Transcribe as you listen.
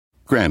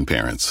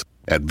Grandparents.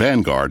 At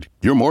Vanguard,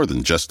 you're more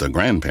than just a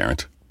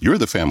grandparent. You're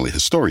the family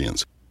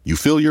historians. You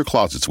fill your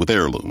closets with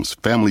heirlooms,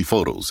 family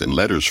photos, and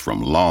letters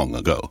from long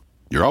ago.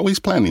 You're always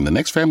planning the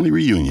next family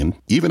reunion,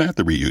 even at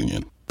the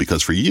reunion.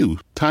 Because for you,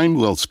 time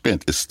well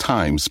spent is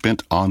time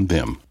spent on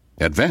them.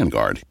 At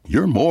Vanguard,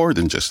 you're more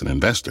than just an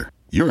investor.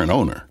 You're an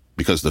owner.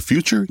 Because the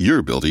future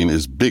you're building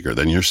is bigger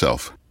than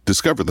yourself.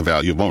 Discover the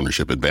value of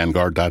ownership at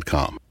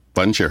Vanguard.com.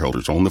 Fund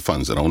shareholders own the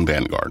funds that own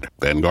Vanguard.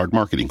 Vanguard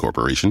Marketing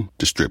Corporation,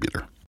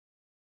 distributor.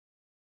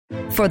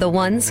 For the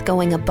ones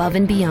going above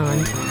and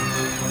beyond.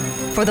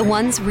 For the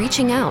ones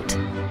reaching out,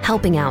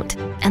 helping out,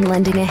 and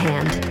lending a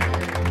hand.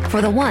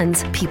 For the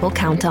ones people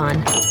count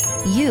on.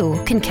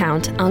 You can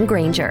count on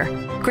Grainger.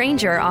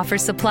 Grainger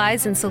offers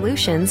supplies and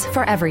solutions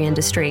for every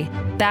industry.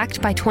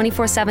 Backed by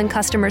 24/7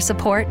 customer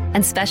support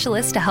and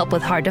specialists to help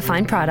with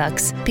hard-to-find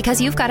products. Because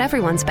you've got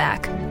everyone's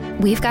back.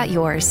 We've got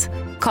yours.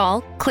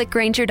 Call, click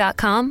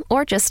Grainger.com,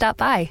 or just stop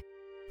by.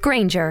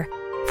 Grainger.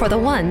 For the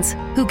ones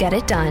who get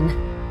it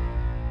done.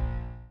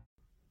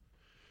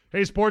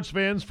 Hey, sports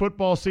fans,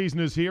 football season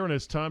is here, and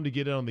it's time to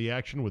get in on the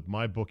action with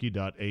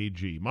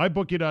MyBookie.ag.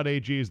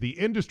 MyBookie.ag is the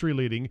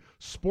industry-leading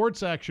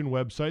sports action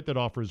website that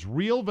offers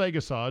real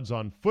Vegas odds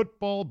on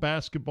football,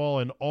 basketball,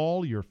 and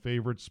all your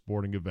favorite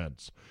sporting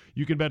events.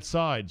 You can bet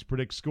sides,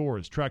 predict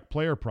scores, track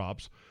player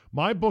props.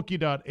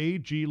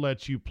 MyBookie.ag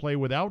lets you play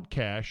without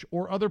cash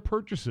or other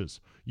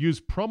purchases.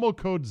 Use promo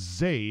code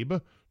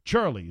ZABE,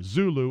 Charlie,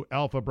 Zulu,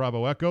 Alpha,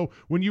 Bravo, Echo,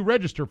 when you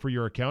register for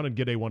your account and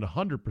get a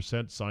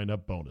 100%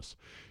 sign-up bonus.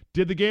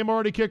 Did the game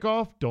already kick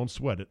off? Don't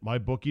sweat it.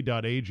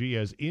 MyBookie.ag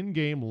has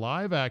in-game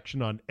live action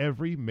on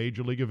every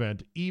Major League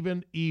event,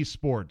 even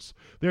esports.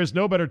 There's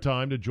no better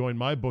time to join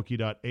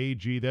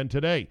MyBookie.ag than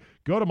today.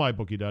 Go to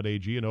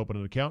MyBookie.ag and open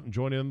an account and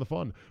join in the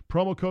fun.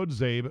 Promo code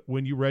ZABE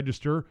when you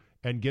register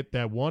and get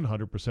that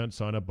 100%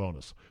 sign-up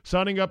bonus.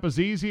 Signing up is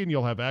easy, and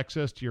you'll have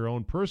access to your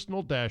own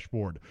personal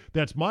dashboard.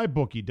 That's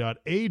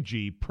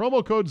MyBookie.ag.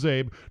 Promo code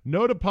ZABE.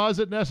 No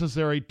deposit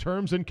necessary.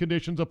 Terms and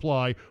conditions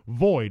apply.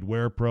 Void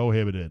where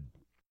prohibited.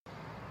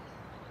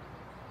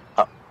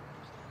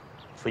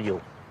 For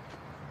you.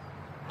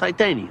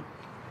 Titanium.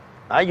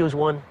 I use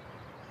one.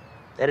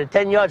 They're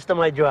 10 yards to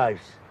my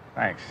drives.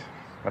 Thanks,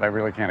 but I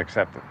really can't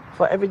accept it.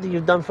 For everything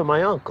you've done for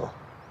my uncle.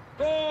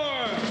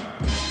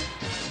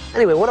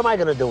 Anyway, what am I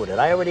gonna do with it?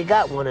 I already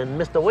got one, and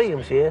Mr.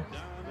 Williams here,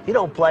 he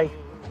don't play,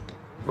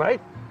 right?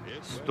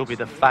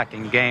 Stupid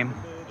fucking game.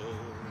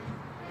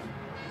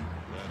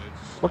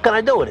 What can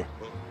I do with it?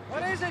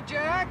 What is it,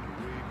 Jack?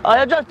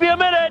 I'll just be a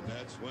minute.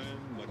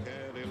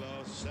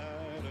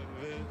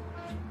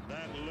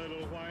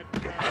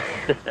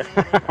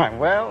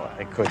 Well,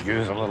 I could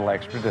use a little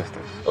extra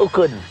distance. Who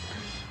couldn't?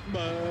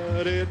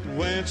 But it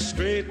went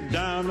straight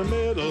down the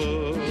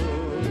middle,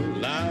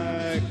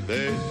 like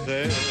they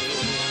say.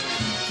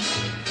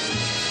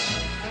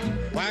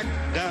 Whack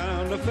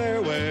down the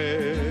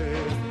fairway,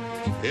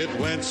 it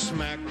went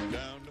smack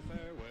down the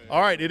fairway.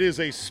 All right, it is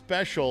a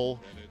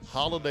special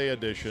holiday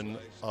edition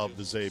of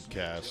the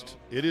Zabecast.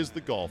 It is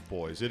the Golf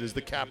Boys. It is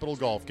the Capital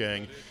Golf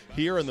Gang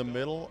here in the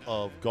middle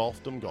of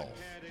Golfdom Golf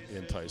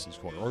in Tyson's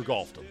Corner, or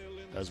Golfdom,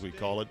 as we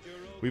call it.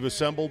 We've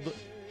assembled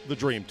the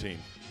dream team,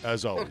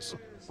 as always.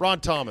 Ron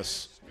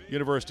Thomas,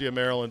 University of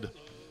Maryland,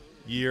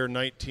 year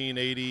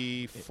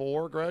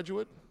 1984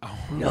 graduate. Oh,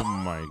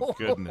 my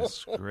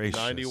goodness gracious.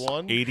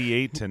 91?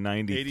 88 to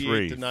 93.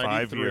 88 to 93.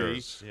 5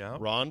 years. Yeah.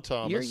 Ron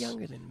Thomas. You're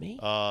younger than me.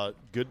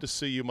 Good to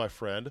see you, my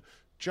friend.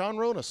 John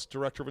Ronas,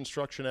 Director of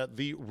Instruction at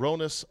the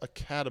Ronas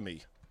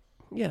Academy.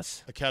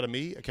 Yes.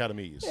 Academies.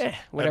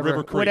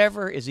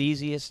 Whatever is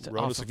easiest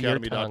off of your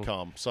tongue.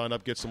 RonasAcademy.com. Sign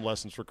up, get some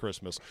lessons for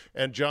Christmas.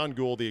 And John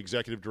Gould, the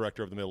Executive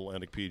Director of the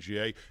Mid-Atlantic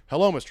PGA.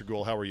 Hello, Mr.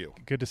 Gould. How are you?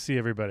 Good to see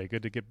everybody.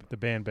 Good to get the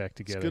band back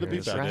together. It's good to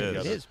be back together.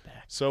 It is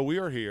back. So we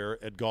are here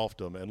at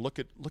Golfdom, and look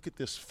at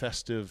this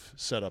festive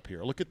setup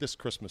here. Look at this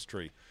Christmas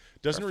tree.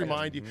 Doesn't it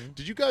remind you?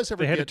 Did you guys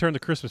ever They had to turn the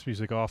Christmas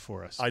music off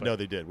for us. I know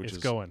they did, which is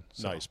going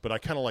nice. But I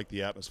kind of like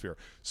the atmosphere.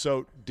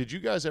 So did you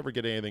guys ever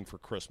get anything for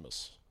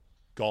Christmas,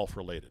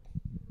 golf-related?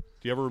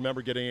 Do you ever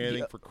remember getting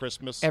anything for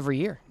Christmas? Every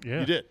year. Yeah.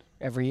 You did?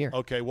 Every year.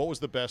 Okay, what was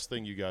the best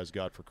thing you guys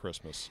got for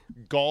Christmas?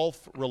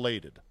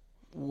 Golf-related.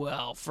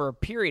 Well, for a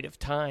period of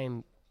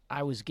time,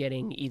 I was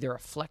getting either a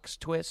Flex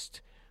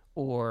Twist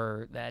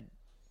or that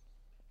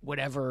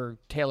whatever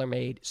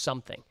TaylorMade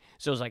something.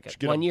 So it was like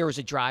one year was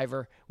a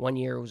driver, 1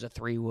 year was a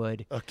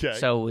 3-wood. Okay.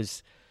 So it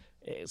was.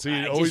 So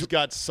you always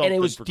got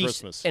something for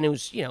Christmas. And it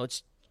was,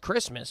 it's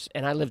Christmas,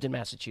 and I lived in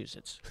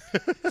Massachusetts.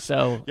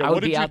 So yeah, I would what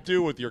did be you out,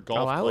 do with your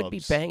golf clubs? I would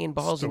be banging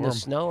balls in the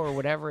snow or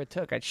whatever it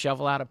took. I'd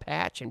shovel out a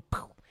patch and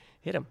poof,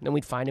 hit them. Then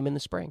we'd find them in the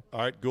spring.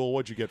 All right, Gould,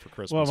 what'd you get for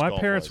Christmas? Well, my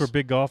parents golf-wise? were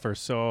big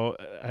golfers, so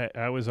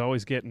I was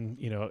always getting,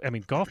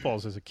 golf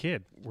balls as a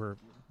kid were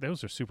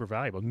those are super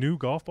valuable. New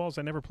golf balls.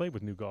 I never played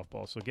with new golf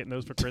balls, so getting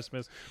those for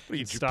Christmas.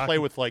 Did you play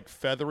with like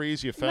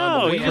featheries you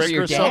found No, in the creek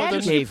or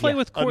something? You play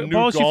with A new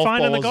balls you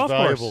find on the ball is golf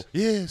valuable. course.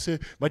 Yes,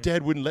 my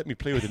dad wouldn't let me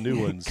play with the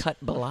new ones. Cut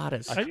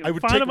baladas. I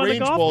would Find take them on the range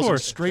golf balls and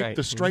course. scrape Right.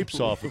 the stripes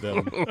off of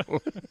them.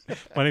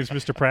 My name's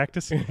Mr.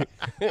 Practice.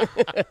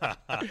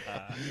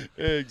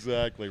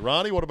 Exactly.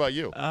 Ronnie, what about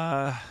you?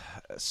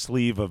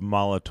 Sleeve of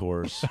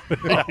Molotors.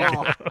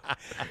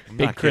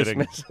 Big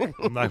Christmas.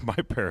 My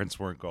parents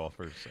weren't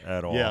golfers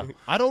at all. Yeah,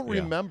 I don't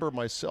remember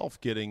myself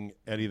getting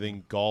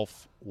anything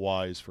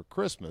golf-wise for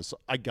Christmas.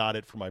 I got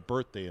it for my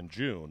birthday in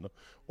June,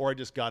 or I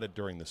just got it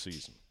during the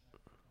season.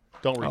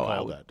 Don't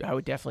recall that. I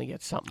would definitely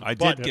get something. I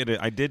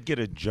did get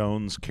a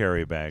Jones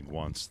carry bag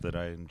once that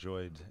I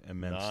enjoyed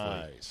immensely.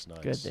 Nice.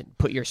 Good. Then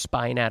put your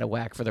spine out of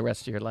whack for the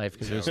rest of your life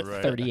because it was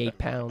 38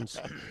 pounds.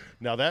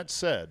 Now, that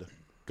said,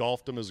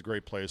 Golfdom is a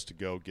great place to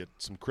go get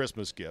some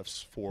Christmas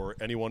gifts for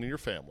anyone in your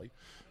family.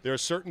 There are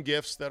certain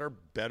gifts that are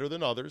better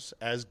than others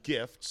as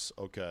gifts,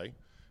 okay?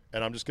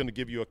 And I'm just going to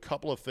give you a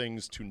couple of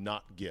things to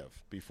not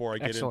give before I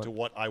get Excellent. into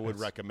what I would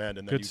recommend,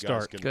 and then good you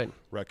guys start. can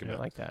recommend.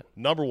 I like that.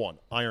 Number one,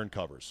 iron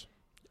covers.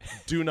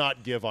 Do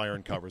not give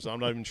iron covers. I'm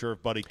not even sure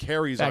if Buddy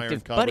carries In fact, iron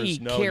if covers. Buddy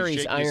No, he's carries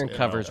shaking his iron head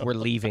covers, no. we're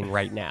leaving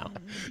right now.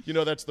 You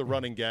know, that's the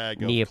running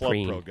gag of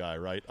Neoprene. Club Pro guy,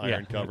 right?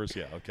 Iron covers,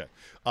 yeah, okay.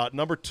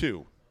 Number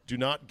two, do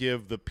not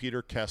give the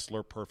Peter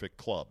Kessler Perfect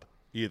Club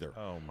either.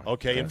 Oh, my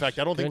Okay, in gosh. fact,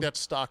 I don't think that's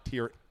stocked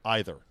here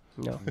either.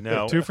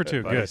 No. 2 for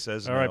 2. Buddy Good.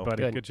 says All right, no.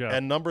 buddy. Good job.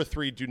 And number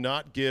three, do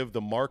not give the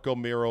Marco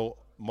Miro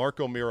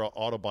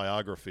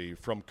autobiography,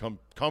 From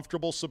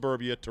Comfortable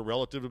Suburbia to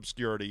Relative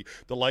Obscurity,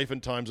 The Life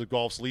and Times of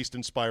Golf's Least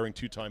Inspiring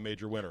Two-Time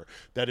Major Winner.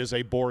 That is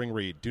a boring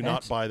read. Do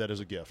not buy that as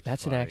a gift.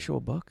 That's an actual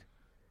book?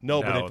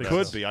 No, No, but it that's-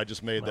 could be. I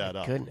just made that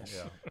up.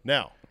 Goodness.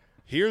 Now,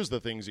 here's the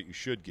things that you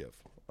should give.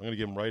 I'm going to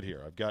give them right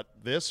here. I've got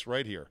this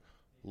right here.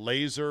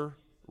 Laser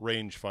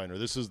rangefinder.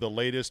 This is the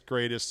latest,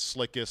 greatest,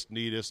 slickest,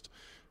 neatest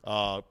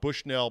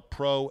Bushnell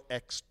Pro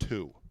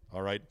X2.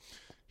 All right?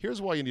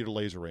 Here's why you need a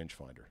laser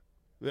rangefinder.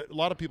 A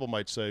lot of people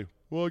might say,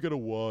 well, I got a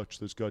watch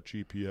that's got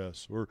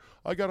GPS, or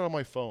I got it on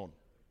my phone.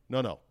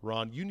 No,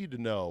 Ron, you need to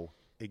know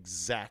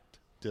exact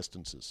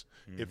distances.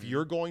 If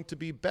you're going to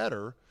be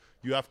better,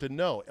 you have to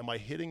know, am I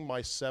hitting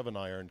my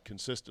 7-iron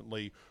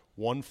consistently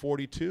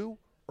 142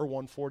 or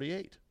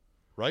 148,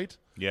 right?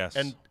 Yes.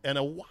 And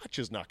a watch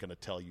is not going to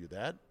tell you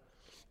that.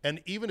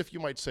 And even if you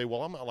might say,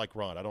 well, I'm not like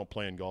Ron, I don't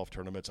play in golf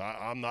tournaments,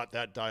 I'm not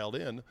that dialed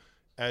in.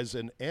 As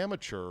an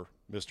amateur,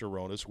 Mr.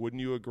 Ronas,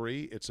 wouldn't you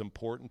agree it's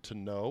important to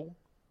know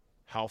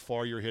how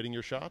far you're hitting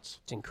your shots?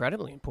 It's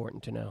incredibly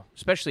important to know,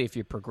 especially if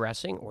you're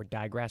progressing or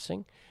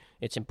digressing.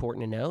 It's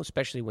important to know,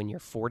 especially when you're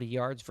 40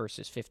 yards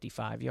versus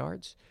 55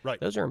 yards. Right.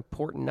 Those are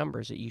important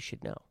numbers that you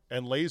should know.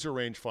 And laser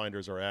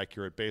rangefinders are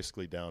accurate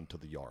basically down to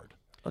the yard.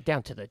 Oh,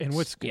 down to the And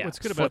what's good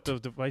about foot.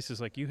 those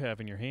devices like you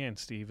have in your hand,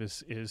 Steve,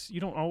 is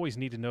you don't always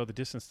need to know the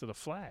distance to the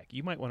flag.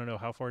 You might want to know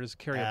how far it is to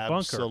carry a bunker,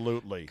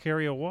 Absolutely.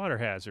 carry a water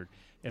hazard,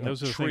 and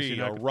those are the tree, things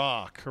you're a not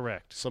rock.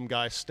 correct. Some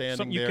guy standing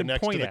Something you there can next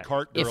to point the at.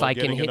 cart girl If I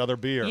can getting hit another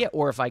beer. Yeah,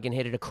 or if I can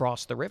hit it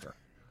across the river.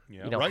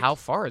 Yeah. You know, Right. how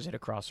far is it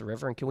across the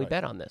river, and can we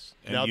bet on this?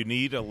 And Now- you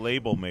need a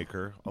label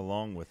maker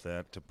along with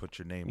that to put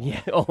your name on.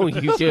 Yeah. Oh,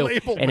 you do.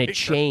 Label And a maker.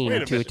 chain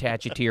Wait a to minute.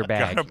 attach it to your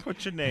bag. Gotta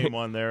put your name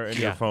on there and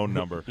your phone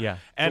number. Yeah.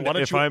 So And why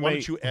don't if you, I why may,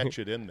 don't you etch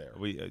it in there?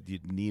 you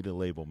need a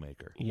label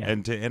maker. Yeah.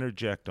 And to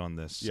interject on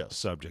this Yes.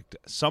 subject,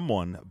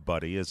 someone,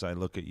 buddy, as I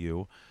look at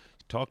you,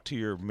 talk to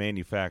your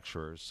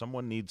manufacturers.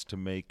 Someone needs to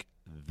make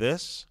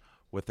this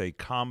with a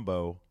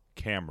combo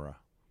camera.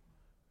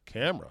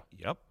 Camera.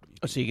 Yep.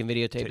 Oh, so you can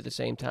videotape at the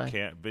same time?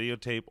 Can't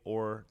videotape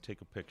or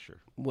take a picture.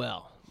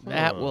 Well,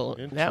 that will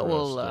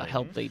interesting.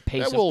 help the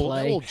pace That will, of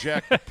play. that will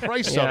jack the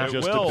price Yeah. up It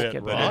just will, a bit,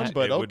 get Ron, that.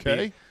 but it would be-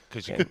 okay.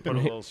 Because you can put a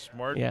little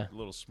smart, Yeah.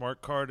 little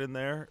smart card in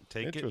there.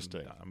 Take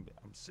Interesting. it. I'm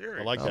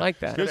serious. I like I that. like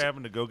that. Instead of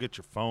having to go get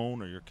your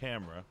phone or your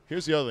camera.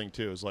 Here's the other thing,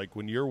 too, is like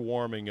when you're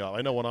warming up.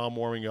 I know when I'm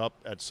warming up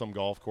at some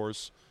golf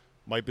course,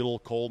 might be a little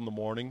cold in the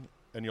morning,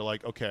 and you're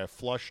like, okay, I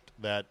flushed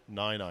that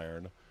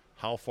 9-iron.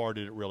 How far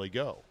did it really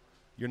go?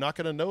 You're not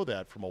going to know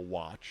that from a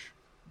watch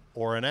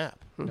or an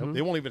app.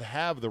 They won't even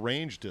have the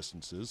range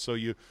distances. So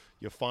you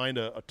find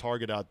a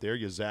target out there,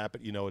 you zap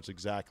it, you know it's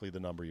exactly the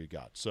number you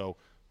got. So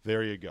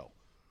there you go.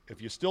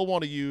 If you still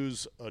want to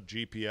use a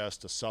GPS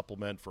to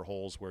supplement for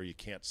holes where you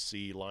can't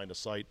see line of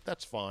sight,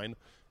 that's fine.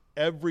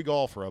 Every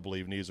golfer, I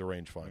believe, needs a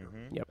rangefinder.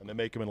 Yep. And they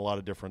make them in a lot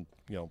of different,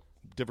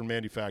 different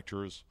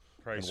manufacturers.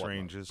 Price and whatnot.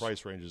 ranges.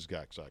 Price ranges,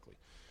 yeah, exactly.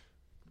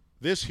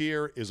 This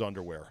here is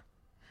underwear.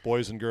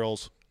 Boys and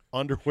girls,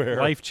 underwear.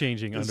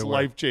 Life-changing It's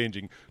underwear.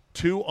 life-changing.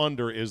 2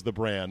 Under is the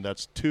brand.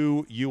 That's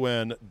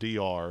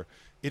 2UNDR.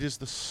 It is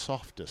the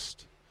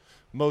softest,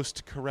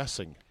 most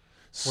caressing,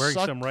 Wearing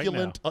some right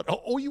succulent.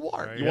 Oh, you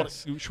are. Right, you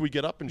yes. want? Should we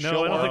get up and No, show?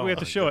 I don't our- think we have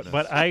to my show it,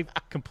 goodness. but I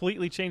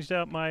completely changed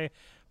out my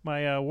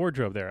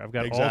wardrobe there. I've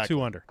got all Exactly.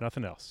 2 under,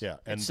 nothing else. Yeah,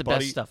 and It's the Buddy,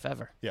 best stuff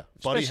ever. Yeah,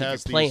 Buddy Especially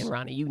has if you're playing, these.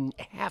 Ronnie. You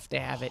have to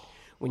have it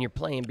when you're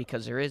playing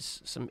because there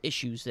is some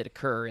issues that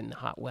occur in the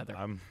hot weather.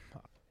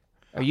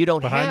 Or you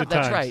don't Behind have. the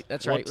That's times. right.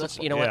 That's right. Let's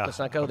let's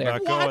not go there.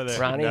 Not going there.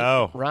 Ronnie,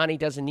 No. Ronnie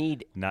doesn't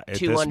need Not at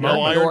 2 this under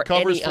moment. nor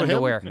covers any for him?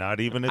 underwear. Not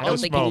even at I don't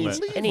this think moment.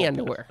 he needs any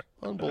underwear.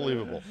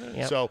 Unbelievable.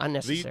 Yep, So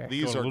unnecessary.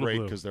 these Going a are little great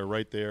blue. because they're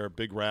right there,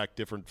 big rack,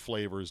 different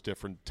flavors,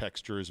 different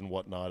textures and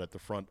whatnot at the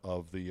front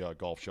of the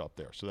golf shop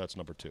there. So that's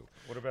number 2.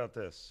 What about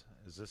this?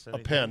 Is this A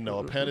pen? No,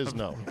 a pen is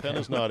no. A pen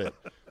is not it.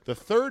 The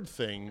third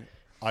thing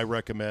I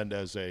recommend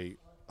as a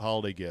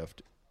holiday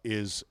gift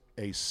is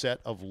a set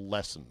of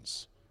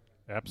lessons.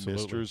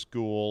 Absolutely. Mr.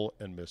 Gould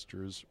and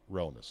Mr.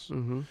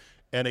 Ronas.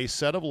 And a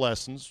set of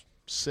lessons,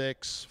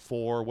 6,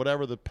 4,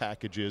 whatever the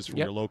package is from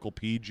your local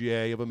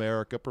PGA of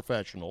America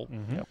professional.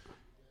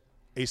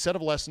 A set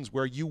of lessons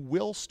where you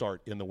will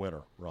start in the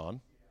winter,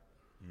 Ron.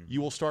 You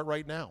will start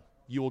right now.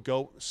 You will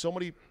go. So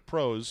many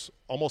pros,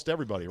 almost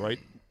everybody, right,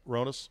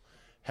 Ronas,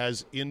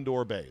 has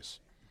indoor bays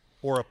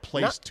or a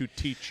place to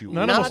teach you.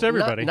 Not almost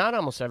everybody. Not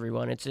almost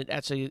everyone. It's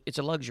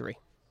a luxury,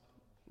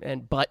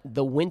 but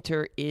the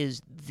winter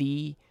is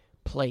the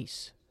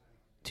place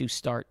to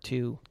start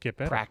to Get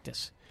better.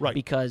 practice, Right?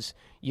 Because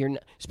you're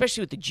not,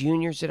 especially with the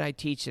juniors that I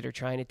teach that are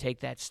trying to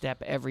take that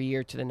step every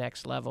year to the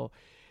next level.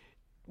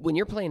 When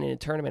you're playing in a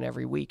tournament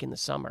every week in the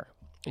summer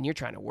and you're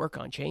trying to work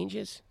on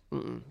changes,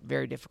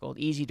 very difficult,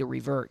 easy to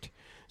revert.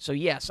 So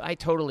yes, I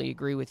totally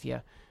agree with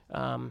you.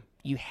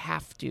 You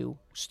have to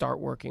start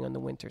working on the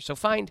winter. So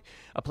find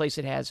a place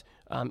that has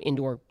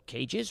indoor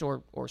cages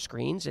or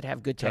screens that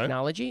have good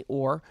technology,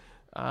 or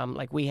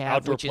like we have,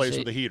 Outdoor which place is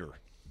with a heater.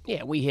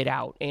 Yeah, we hit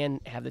out and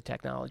have the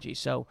technology.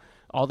 So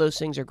all those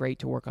things are great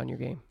to work on your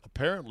game.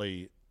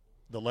 Apparently,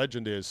 the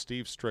legend is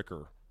Steve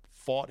Stricker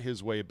fought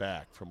his way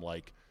back from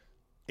like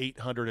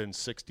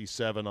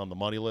 867 on the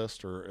money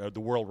list, or the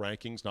world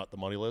rankings, not the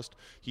money list.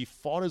 He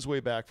fought his way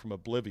back from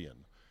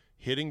oblivion,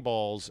 hitting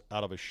balls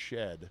out of a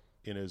shed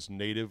in his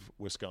native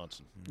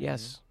Wisconsin.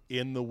 Yes.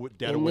 In the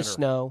dead in of the winter.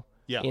 snow,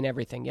 Yeah. in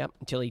everything, yep,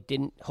 until he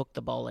didn't hook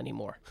the ball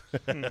anymore.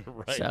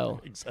 Right.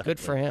 So Exactly. good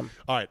for him.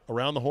 All right,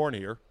 around the horn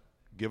here.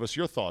 Give us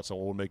your thoughts on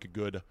what will make a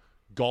good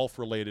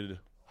golf-related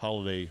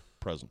holiday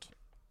present.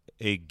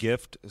 A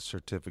gift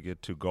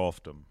certificate to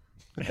Golfdom.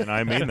 And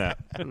I mean that.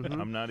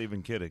 I'm not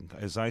even kidding.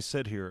 As I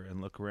sit here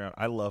and look around,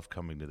 I love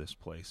coming to this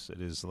place.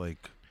 It is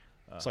like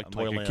It's like I'm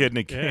Toyland. a kid in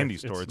a candy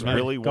it's store. It's nerd-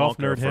 really golf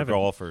Wonka nerd for heaven.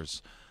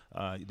 golfers.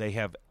 They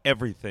have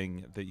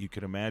everything that you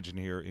could imagine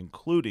here,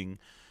 including,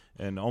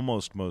 and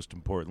almost most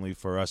importantly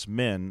for us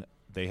men,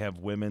 they have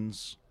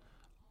women's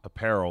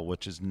apparel,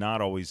 which is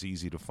not always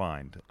easy to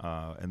find.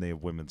 And they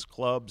have women's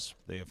clubs.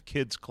 They have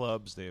kids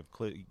clubs. They have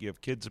you have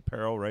kids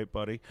apparel, right,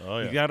 buddy? Oh,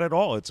 yeah. You got it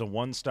all. It's a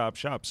one-stop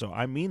shop. So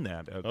I mean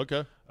that.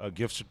 Okay. A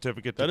gift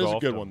certificate That to is a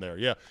good Golfdom. one there,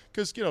 yeah.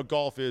 Because,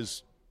 golf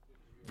is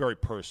very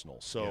personal.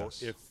 So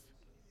Yes. if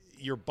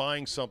you're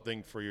buying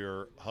something for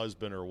your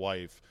husband or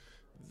wife,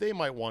 they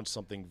might want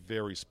something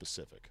very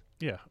specific.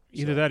 Yeah,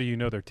 either that or you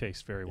know their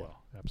taste very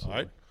well. All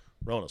Absolutely. right?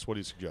 Ronas, what do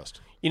you suggest?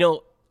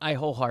 I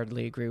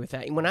wholeheartedly agree with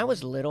that. When I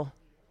was little,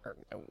 or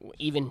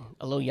even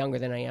a little younger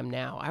than I am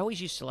now, I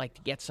always used to like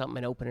to get something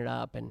and open it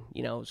up, and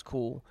it was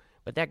cool.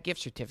 But that gift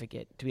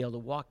certificate, to be able to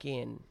walk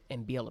in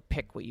and be able to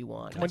pick what you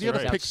want, Well, you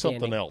got to pick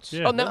something else.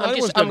 Yeah. Oh no,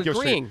 I'm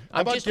agreeing.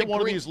 How about get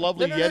one of these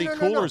lovely Yeti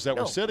coolers that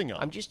we're sitting on?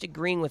 I'm just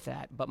agreeing with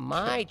that. But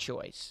my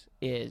choice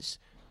is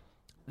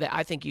that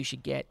I think you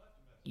should get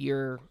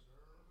your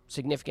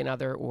significant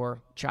other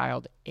or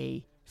child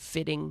a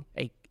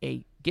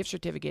gift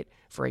certificate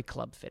for a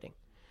club fitting.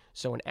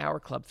 So an hour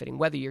club fitting,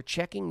 whether you're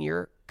checking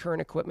your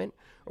current equipment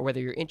or whether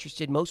you're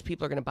interested, most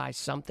people are going to buy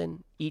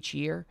something each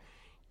year.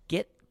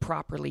 Get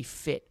properly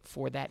fit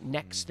for that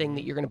next thing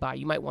that you're going to buy.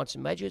 You might want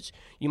some edges,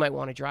 you might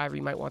want a driver,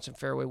 you might want some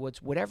fairway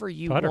woods, whatever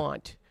you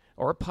want,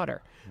 or a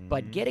putter.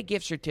 But get a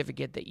gift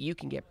certificate that you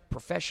can get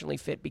professionally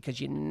fit, because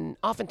you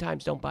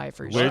oftentimes don't buy it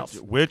for yourself.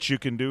 Which you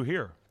can do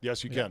here.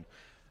 Yes, you can.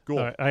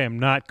 Cool. I am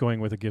not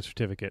going with a gift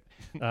certificate.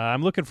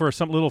 I'm looking for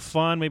something a little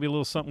fun, maybe a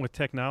little something with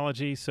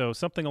technology. So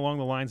something along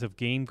the lines of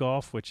Game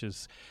Golf, which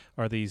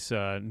are these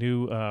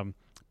new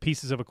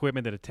pieces of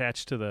equipment that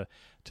attach to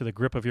the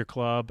grip of your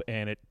club,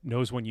 and it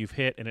knows when you've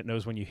hit and it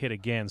knows when you hit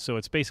again. So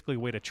it's basically a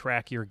way to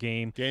track your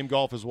game. Game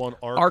Golf is one.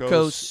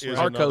 Arcos is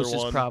another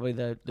one. is probably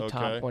the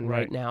top one right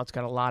Right. now. It's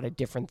got a lot of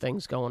different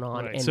things going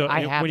on. Right. And So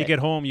I have when you it. get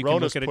home, you can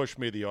Ronas look at it. pushed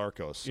me the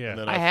Arcos. Yeah. And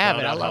then I I have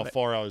found it. I out love how it.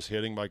 far I was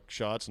hitting my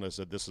shots, and I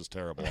said, this is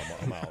terrible.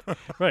 I'm out.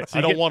 Right. So I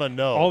you don't get want to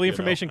know. all the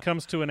information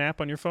comes to an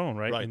app on your phone,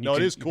 right? Right. And No, you it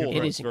can- is you cool. can- It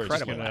Right. is Very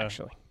incredible, just gonna-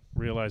 actually.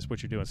 realize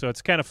what you're doing. So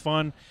it's kind of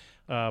fun,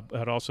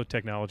 but also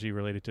technology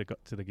related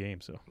to the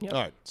game. So Yep.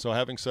 All right. So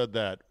having said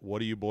that,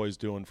 what are you boys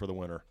doing for the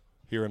winter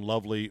here in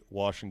lovely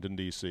Washington,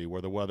 D.C.,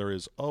 where the weather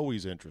is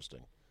always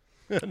interesting?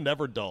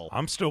 Never dull.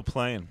 I'm still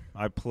playing.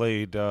 I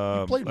played.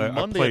 played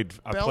Monday at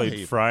I played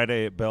Belhaven.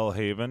 Friday at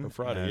Belhaven.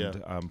 Friday, and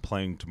yeah. I'm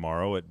playing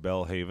tomorrow at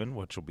Belhaven,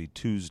 which will be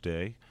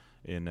Tuesday,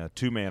 in a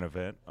two-man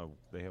event.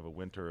 They have a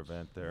winter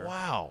event there.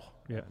 Wow.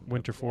 yeah,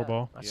 winter four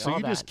ball. I So saw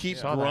you just that. keep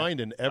Saw that.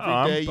 grinding every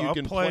I'm- day. You I'll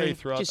can play- play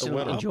throughout Just the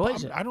winter.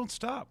 enjoys it. I don't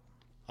stop.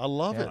 I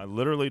love I it.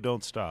 literally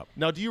don't stop.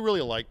 Now, do you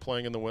really like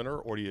playing in the winter,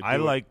 or do you? I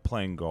do it- like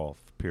playing golf.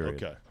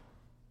 Period. Okay.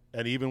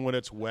 And even when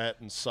it's wet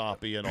and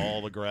soppy and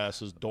all the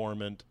grass is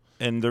dormant.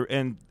 And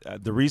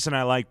the reason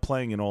I like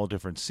playing in all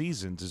different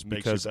seasons is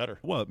because better.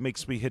 Well, it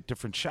makes me hit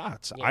different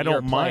shots. Yeah, I you're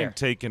a don't player. mind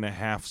taking a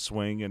half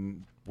swing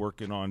and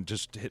working on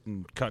just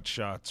hitting cut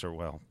shots,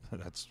 or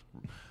that's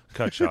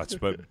cut shots,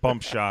 but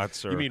bump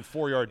shots. Or You mean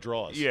 4-yard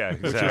draws? Yeah,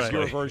 exactly. Which is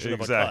your version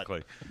of a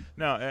cut.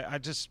 No,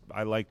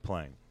 I like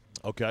playing.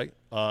 Okay.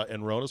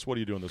 And Ronas, what are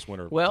you doing this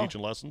winter? Well,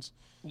 teaching lessons?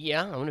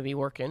 Yeah, I'm going to be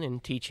working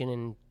and teaching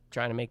and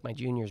trying to make my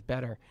juniors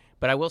better.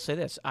 But I will say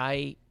this: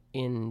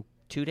 in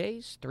 3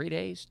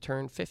 days,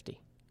 turned 50.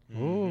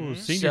 Ooh,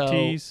 senior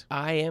tees.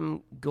 I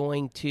am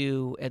going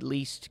to at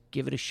least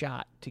give it a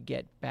shot to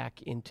get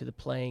back into the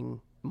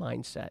playing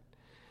mindset.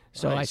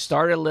 So I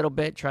started a little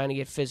bit trying to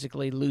get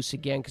physically loose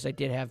again because I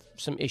did have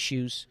some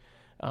issues.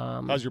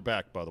 How's your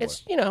back, by the way?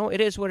 It's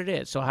it is what it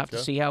is. So I'll have to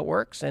see how it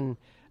works. And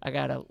I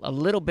got a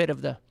little bit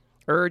of the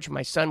urge.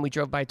 My son, we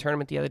drove by a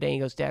tournament the other day. And he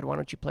goes, "Dad, why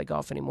don't you play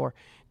golf anymore?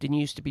 Didn't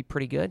you used to be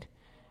pretty good?"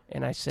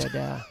 And I said,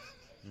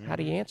 "How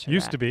do you answer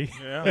Used that?" to be.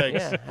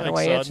 Yeah. How do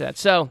I answer that?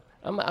 So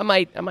I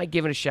might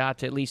give it a shot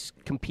to at least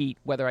compete.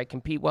 Whether I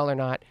compete well or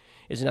not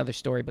is another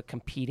story. But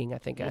competing, I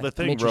think Well, I'm the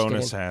thing interested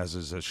Ronas in. has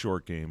is a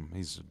short game.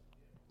 He's a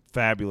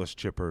fabulous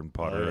chipper and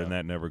putter, Oh, yeah. and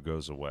that never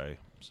goes away.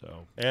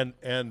 So And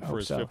for hope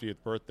his so. 50th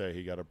birthday,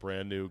 he got a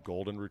brand new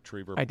golden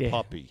retriever I did.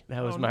 puppy.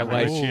 That was my nice.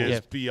 wife's Which is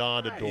gift.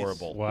 beyond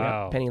adorable.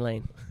 Wow. Yep, Penny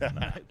Lane.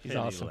 He's Penny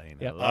awesome. Lane,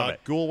 Yep. I love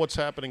it. Gould, what's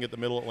happening at the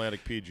Middle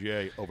Atlantic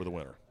PGA over the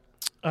winter?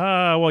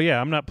 Well, yeah,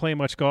 I'm not playing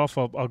much golf.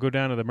 I'll go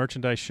down to the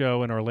merchandise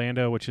show in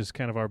Orlando, which is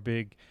kind of our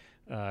big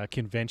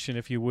convention,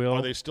 if you will.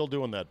 Are they still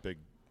doing that big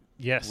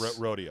Yes.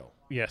 rodeo?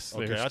 Yes.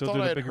 Okay, they're I still thought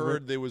doing I the had big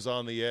heard they was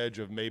on the edge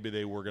of maybe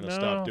they were going to No,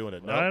 stop doing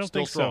it. No, I don't still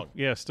think strong. so.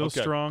 Yeah, still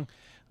Okay. strong.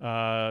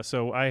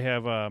 So I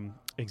have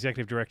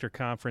executive director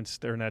conference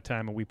during that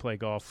time, and we play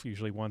golf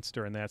usually once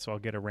during that. So I'll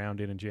get a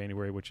round in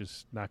January, which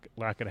is not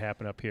going to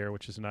happen up here,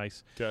 which is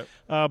nice. Okay.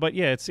 But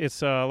yeah,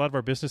 it's a lot of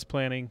our business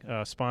planning,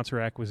 sponsor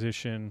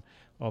acquisition,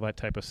 all that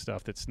type of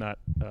stuff. That's not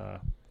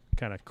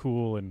kind of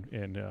cool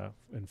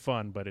and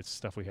fun, but it's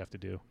stuff we have to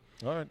do.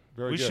 All right.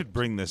 Very we good. should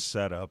bring this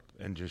set up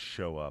and just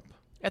show up.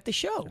 At the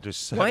show.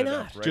 Just set Why it not?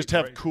 up, right? Just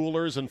have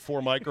coolers and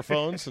 4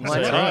 microphones and Why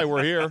say, not? "Hi,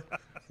 we're here.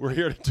 We're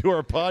here to do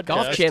our podcast."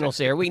 Golf Channel's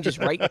there. We can just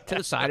right to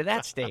the side of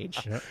that stage.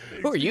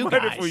 Who are you What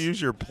guys? if we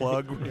use your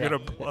plug? We're going to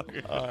plug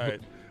it. All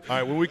right.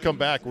 When we come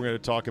back, we're going to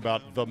talk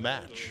about The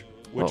Match,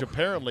 which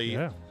apparently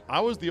I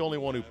was the only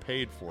one who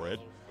paid for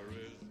it.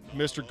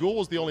 Mr. Gould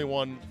was the only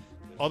one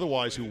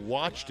otherwise who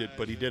watched it,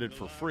 but he did it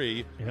for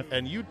free. Yep.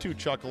 And you two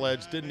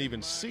chuckleheads didn't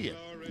even see it.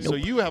 So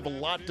you have a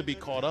lot to be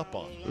caught up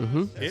on.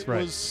 Mm-hmm. It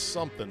right. was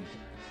something.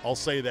 I'll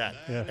say that.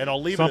 Yeah. And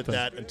I'll leave Something. it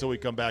at that until we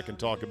come back and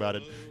talk about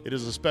it. It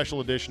is a special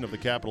edition of the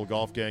Capital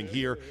Golf Gang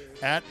here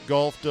at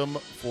Golfdom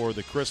for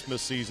the Christmas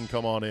season.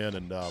 Come on in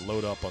and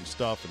load up on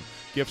stuff and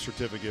gift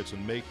certificates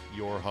and make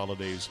your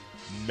holidays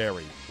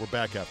merry. We're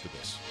back after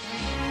this.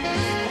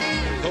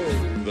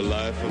 Oh, the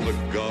life of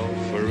a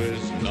golfer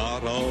is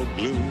not all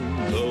gloom,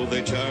 though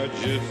they charge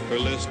you for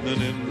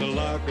listening in the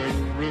locker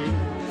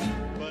room.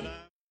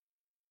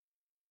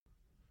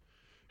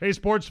 Hey,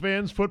 sports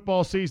fans,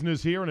 football season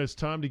is here, and it's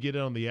time to get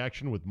in on the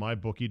action with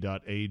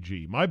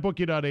MyBookie.ag.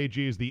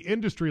 MyBookie.ag is the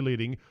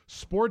industry-leading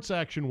sports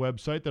action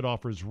website that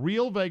offers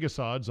real Vegas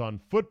odds on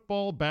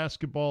football,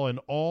 basketball, and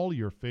all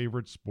your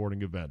favorite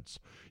sporting events.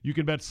 You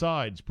can bet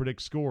sides,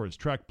 predict scores,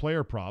 track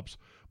player props.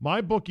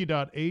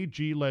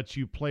 MyBookie.ag lets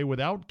you play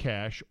without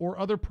cash or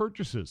other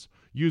purchases.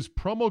 Use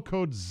promo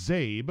code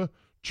ZABE,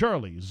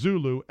 Charlie,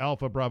 Zulu,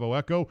 Alpha, Bravo,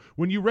 Echo,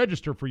 when you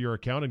register for your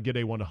account and get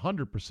a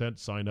 100%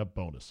 sign-up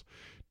bonus.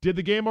 Did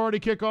the game already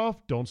kick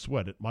off? Don't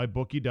sweat it.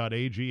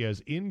 MyBookie.ag has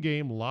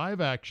in-game live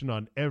action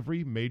on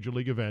every major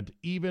league event,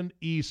 even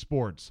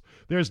esports.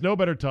 There's no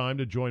better time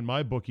to join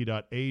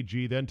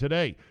MyBookie.ag than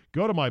today.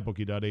 Go to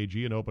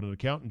MyBookie.ag and open an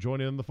account and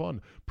join in on the fun.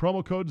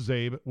 Promo code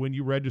ZABE when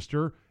you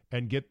register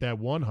and get that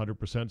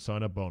 100%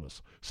 sign-up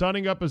bonus.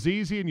 Signing up is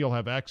easy, and you'll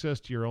have access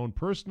to your own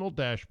personal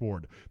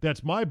dashboard.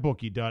 That's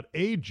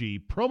MyBookie.ag.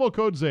 Promo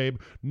code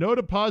ZABE. No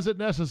deposit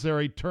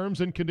necessary.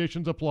 Terms and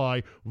conditions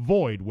apply.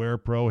 Void where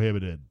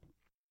prohibited.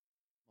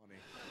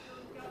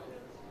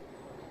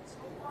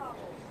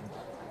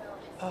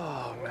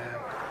 Oh, man.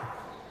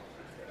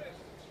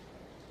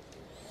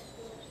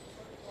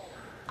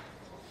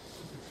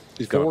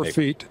 He's 4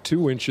 feet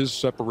 2 inches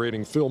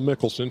separating Phil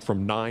Mickelson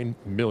from $9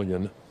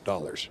 million.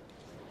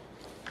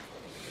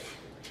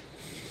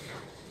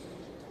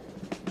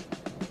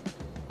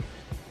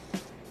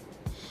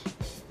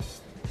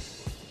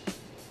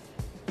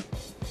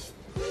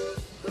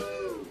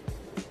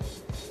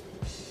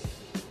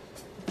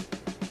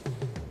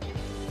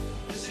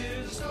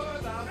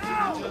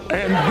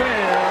 And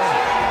there,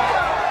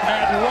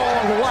 at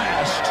long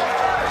last,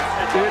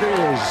 it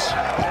is.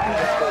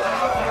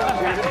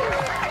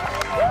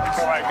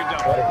 All right, good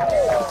job.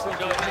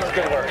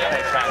 Good work.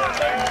 Thanks, man.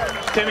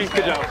 Timmy,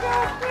 good job.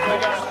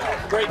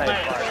 Great man.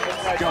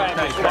 Thanks, man.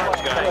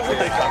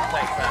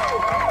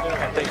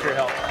 Thanks for your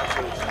help.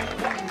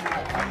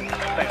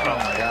 Thanks, man.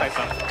 Thanks,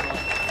 man.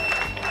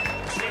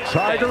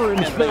 Tiger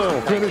and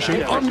Phil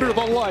finishing under the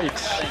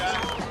lights.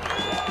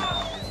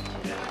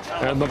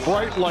 And the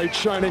bright light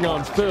shining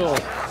on Phil,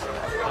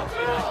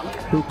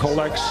 who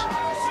collects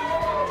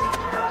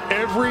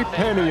every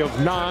penny of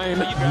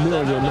 $9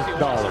 million.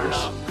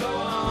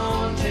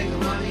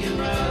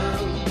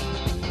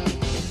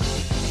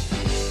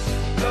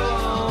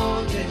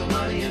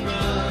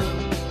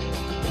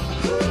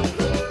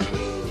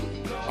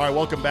 All right,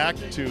 welcome back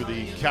to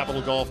the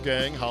Capital Golf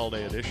Gang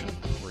Holiday Edition.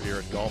 We're here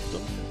at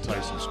Golfdom in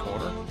Tyson's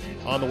Corner.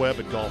 On the web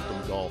at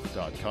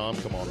golfdomgolf.com.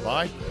 Come on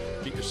by.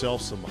 Get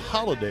yourself some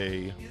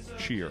holiday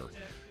cheer.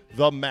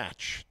 The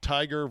match,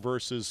 Tiger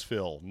versus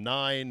Phil,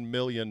 $9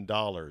 million.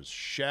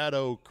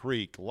 Shadow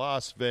Creek,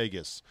 Las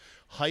Vegas,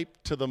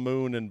 hyped to the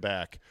moon and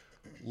back.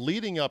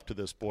 Leading up to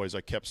this, boys,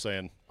 I kept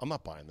saying, I'm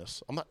not buying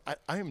this.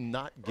 I am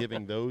not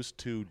giving those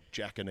two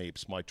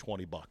jackanapes my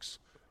 $20.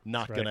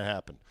 Not going to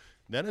happen.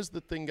 Then as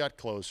the thing got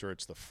closer,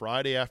 it's the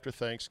Friday after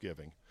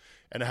Thanksgiving,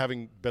 and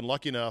having been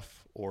lucky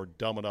enough or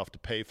dumb enough to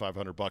pay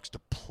 $500 to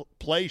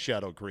play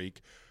Shadow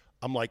Creek,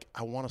 I'm like,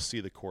 I want to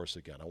see the course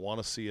again. I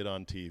want to see it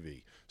on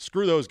TV.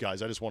 Screw those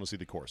guys. I just want to see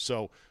the course.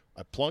 So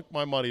I plunked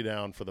my money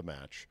down for the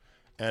match,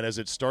 and as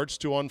it starts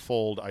to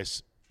unfold, I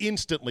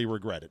instantly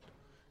regret it.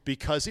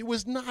 Because it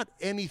was not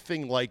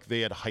anything like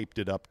they had hyped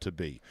it up to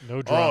be.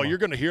 No drama. Oh, you're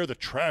going to hear the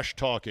trash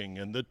talking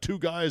and the two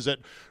guys that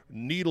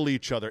needle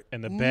each other.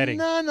 And the betting.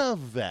 None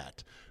of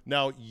that.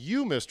 Now,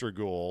 you, Mr.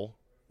 Gould,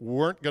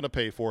 weren't going to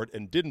pay for it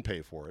and didn't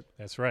pay for it.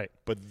 That's right.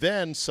 But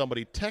then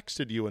somebody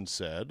texted you and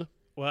said...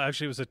 Well,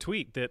 actually, it was a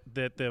tweet that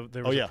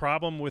there was a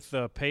problem with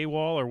the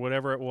paywall or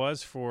whatever it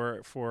was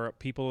for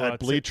people at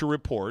Bleacher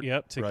Report.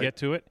 Yep, to get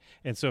to it.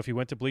 And so if you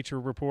went to Bleacher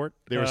Report,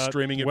 they were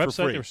streaming it website, for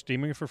free. They were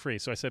streaming it for free.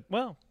 So I said,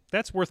 well,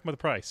 that's worth the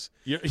price.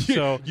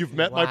 You've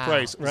met my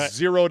price, right.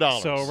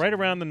 $0. So right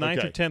around the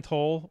 9th or 10th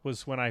hole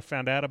was when I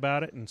found out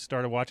about it and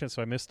started watching it.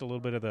 So I missed a little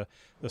bit of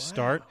the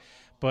start.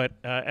 But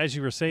as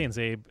you were saying,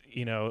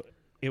 Zabe,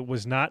 it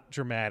was not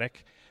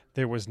dramatic.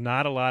 There was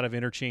not a lot of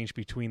interchange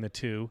between the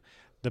two.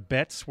 The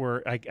bets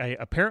were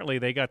apparently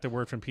they got the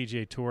word from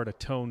PGA Tour to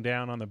tone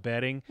down on the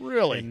betting.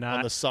 Really? And not,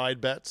 on the side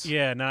bets?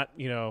 Yeah, not,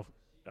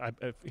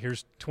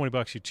 here's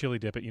 $20, you chili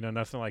dip it,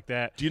 nothing like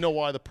that. Do you know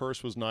why the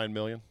purse was $9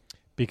 million?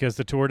 Because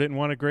the Tour didn't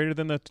want it greater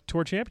than the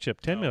Tour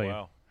Championship, $10 million.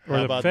 Wow. Or How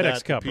the about FedEx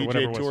that? Cup The or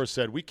whatever PGA it Tour was.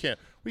 said we can't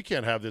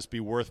have this be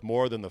worth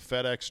more than the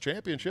FedEx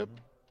Championship.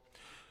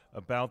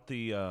 About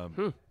the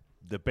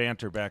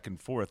banter back and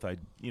forth, I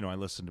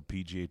listened to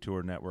PGA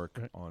Tour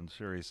Network on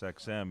Sirius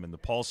XM, and the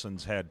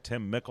Paulsons had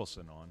Tim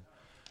Mickelson on,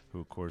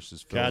 who of course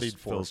is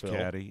Phil's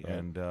caddy, right.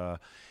 and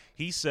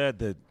he said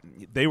that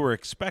they were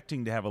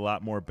expecting to have a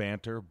lot more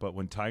banter, but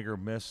when Tiger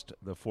missed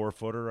the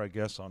 4-footer, I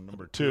guess on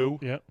number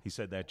 2, he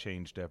said that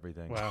changed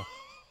everything. Wow.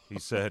 He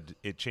said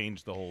it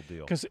changed the whole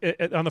deal. Because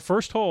on the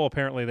first hole,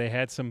 apparently, they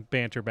had some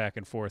banter back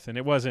and forth, and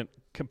it wasn't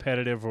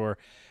competitive or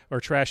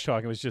trash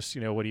talk. It was just,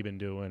 what have you been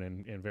doing,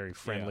 and very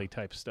friendly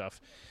type stuff.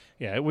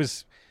 Yeah, it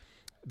was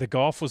 – the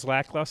golf was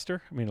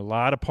lackluster. I mean, a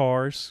lot of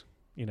pars,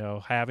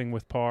 having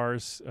with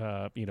pars.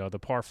 The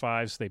par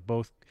fives, they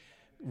both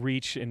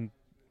reach and,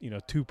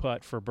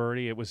 2-putt for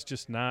birdie. It was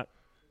just not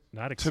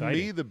exciting. To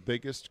me, the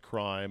biggest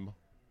crime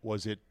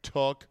was it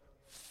took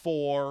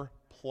 4+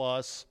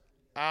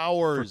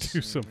 hours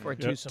for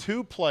twosome.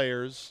 2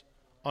 players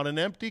on an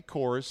empty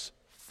course,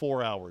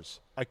 4 hours.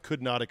 I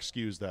could not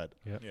excuse that.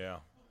 Yep. Yeah.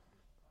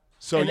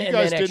 So you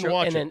guys didn't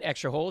watch it. And then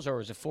extra holes, or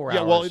was it 4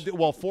 Yeah, hours?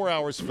 well, 4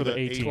 hours for the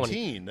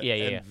 18. Yeah.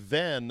 And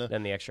then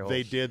the extra holes.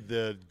 they did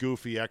the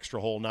goofy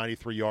extra hole,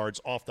 93 yards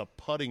off the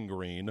putting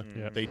green.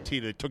 Yep. They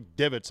took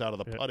divots out of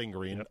the putting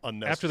green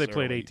unnecessarily. After they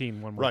played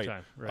 18 one more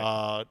time. Right.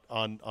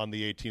 On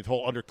the 18th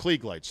hole, under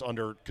Klieg lights,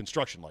 under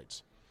construction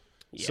lights.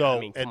 Yeah, so, I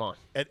mean, come on.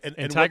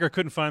 And Tiger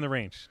couldn't find the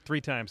range. 3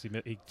 times he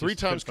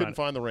couldn't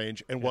find the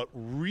range. And what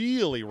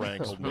really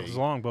rankled me. It was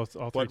long, all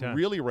 3 times. What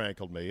really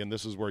rankled me, and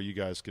this is where you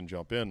guys can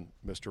jump in,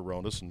 Mr.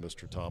 Ronis and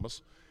Mr.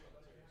 Thomas.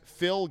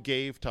 Phil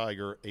gave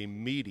Tiger a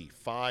meaty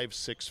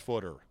 5-6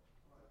 footer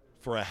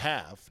for a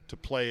half to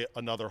play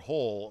another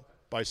hole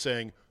by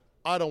saying,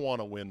 I don't want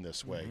to win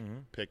this way.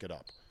 Pick it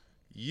up.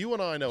 You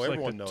and I know, it's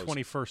everyone like the knows.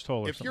 21st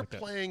hole or if something you're like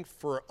that. playing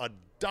for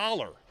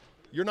 $1,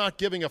 you're not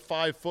giving a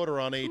 5-footer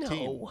on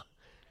 18.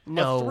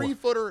 No. A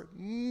 3-footer,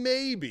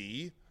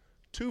 maybe.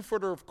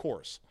 2-footer, of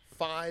course.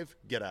 5,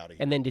 get out of here.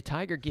 And then did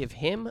Tiger give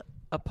him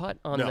a putt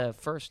on the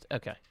first?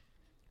 Okay.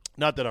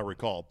 Not that I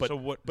recall. But,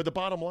 So but the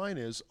bottom line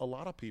is a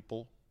lot of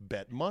people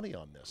bet money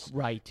on this.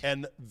 Right.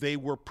 And they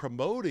were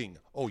promoting,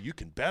 you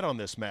can bet on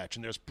this match,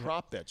 and there's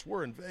prop bets.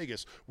 We're in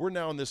Vegas. We're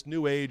now in this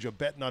new age of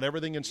betting on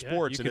everything in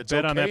sports, you and could it's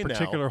bet okay on that now.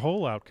 particular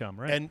hole outcome,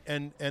 right?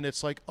 And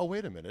it's like,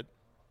 wait a minute.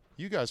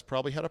 You guys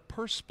probably had a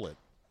purse split.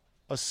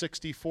 A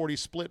 60-40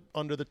 split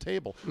under the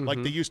table,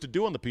 like they used to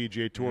do on the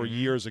PGA Tour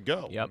years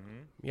ago.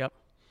 Yep.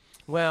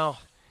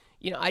 Well,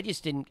 I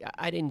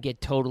didn't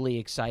get totally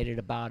excited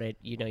about it.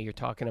 You're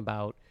talking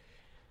about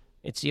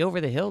it's the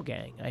over the hill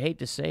gang. I hate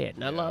to say it,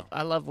 and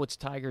I love what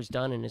Tiger's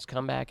done in his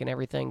comeback and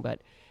everything, but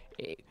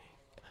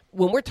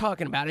when we're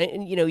talking about it,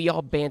 and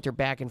y'all banter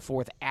back and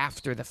forth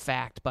after the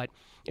fact, but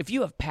if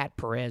you have Pat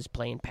Perez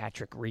playing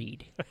Patrick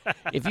Reed,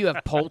 if you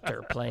have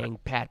Poulter playing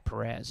Pat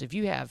Perez, if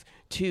you have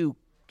two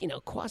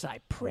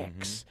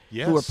quasi-pricks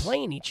who are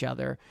playing each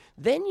other,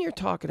 then you're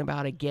talking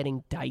about it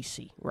getting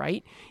dicey,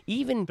 right?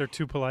 Even they're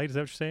too polite. Is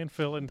that what you're saying,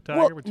 Phil and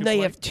Tiger? Well, they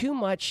have too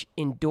much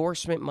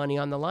endorsement money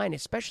on the line,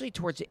 especially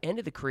towards the end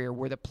of the career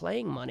where the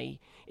playing money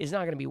is not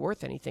going to be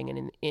worth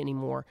anything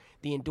anymore.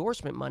 The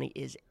endorsement money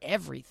is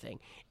everything,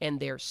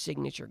 and their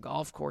signature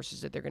golf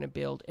courses that they're going to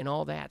build and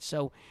all that.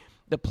 So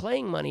the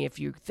playing money, if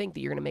you think that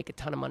you're going to make a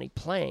ton of money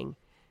playing,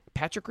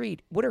 Patrick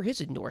Reed, what are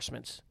his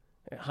endorsements?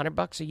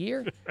 $100 a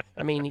year?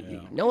 I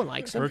mean, no one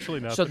likes him. Virtually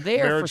nothing. So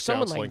Marriage for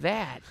someone counseling.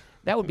 like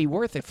that would be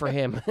worth it for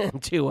him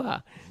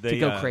to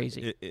go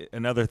crazy.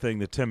 Another thing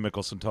that Tim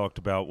Mickelson talked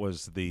about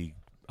was the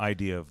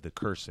idea of the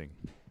cursing.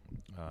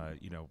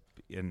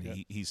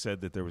 He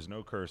said that there was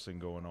no cursing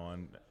going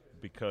on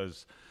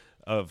because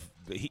of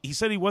he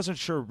said he wasn't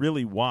sure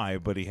really why,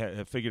 but he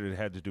figured it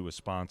had to do with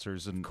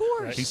sponsors. And of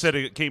course. He said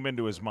it came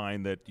into his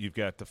mind that you've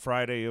got the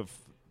Friday of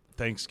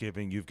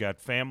Thanksgiving, you've got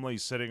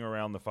families sitting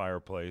around the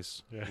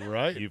fireplace. Yeah.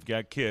 Right. You've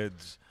got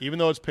kids. Even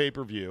though it's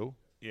pay-per-view.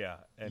 Yeah.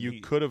 And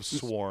you could have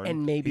sworn.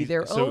 And maybe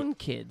their own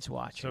kids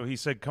watching. So he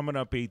said coming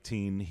up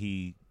 18,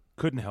 he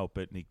couldn't help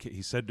it. And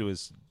he said to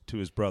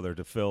his brother,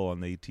 to Phil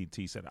on the AT&T,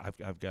 he said,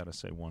 I've got to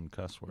say one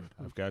cuss word.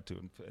 I've got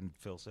to. And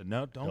Phil said,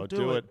 no, don't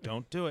do it.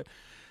 Don't do it.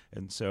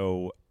 And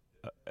so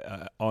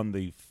on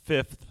the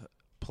 5th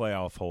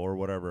playoff hole or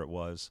whatever it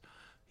was,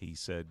 he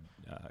said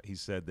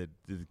that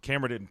the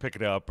camera didn't pick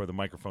it up or the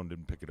microphone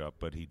didn't pick it up,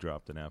 but he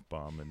dropped an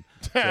F-bomb and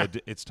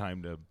said it's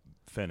time to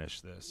finish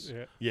this.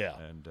 Yeah.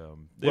 And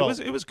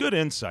it was good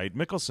insight.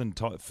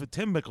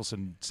 Tim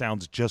Mickelson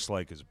sounds just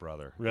like his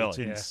brother. Really? It's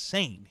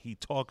insane. He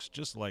talks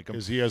just like him.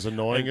 Is he as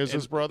annoying as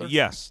his brother?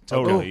 Yes,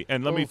 totally.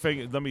 And let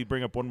me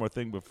bring up one more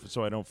thing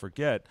so I don't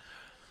forget.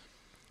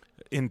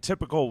 In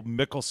typical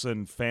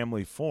Mickelson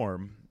family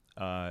form,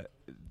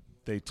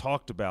 they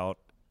talked about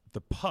the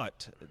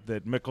putt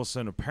that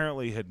Mickelson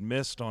apparently had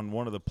missed on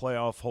one of the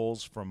playoff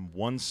holes from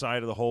one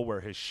side of the hole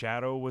where his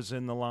shadow was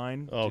in the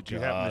line. Oh, Did you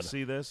happen to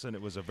see this? And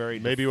it was a very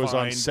maybe it was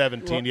on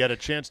 17. He had a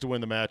chance to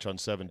win the match on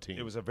 17.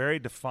 It was a very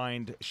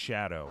defined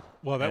shadow.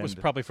 Well, that was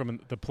probably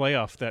from the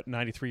playoff, that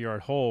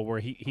 93-yard hole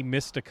where he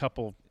missed a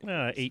couple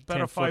 8, about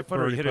 10 a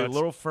 5-footer. He hit it a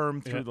little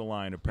firm through Yeah. the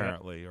line,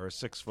 apparently, or a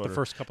 6-footer. The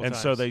first couple and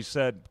times.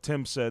 so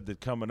Tim said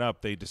that coming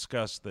up, they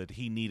discussed that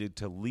he needed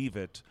to leave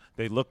it.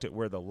 They looked at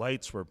where the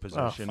lights were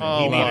positioned,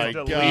 and he needed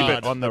to leave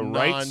it on the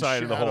right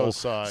side of the hole,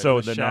 side. so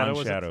The the shadow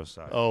non-shadow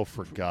side. Oh,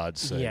 for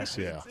God's sakes,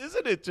 yeah.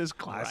 Isn't it just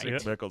classic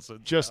Right.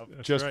 Mickelson? Just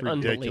right.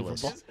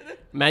 ridiculous. Unbelievable.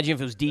 Imagine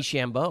if it was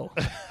DeChambeau.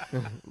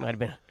 Might have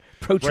been a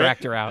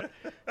protractor out.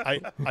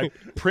 I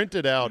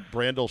printed out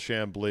Brandel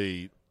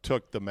Chambly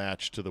took the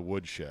match to the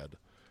woodshed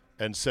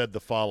and said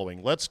the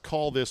following: let's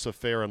call this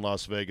affair in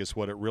Las Vegas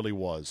what it really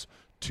was.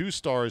 Two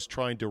stars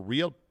trying to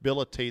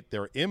rehabilitate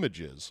their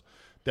images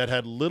that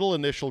had little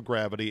initial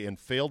gravity and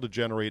failed to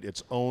generate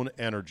its own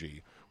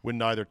energy when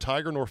neither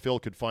Tiger nor Phil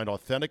could find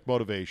authentic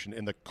motivation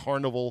in the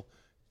carnival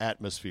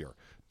atmosphere.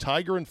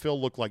 Tiger and Phil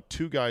looked like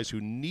two guys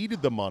who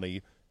needed the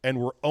money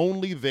and were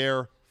only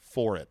there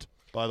for it.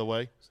 By the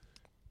way,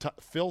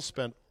 Phil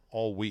spent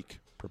all week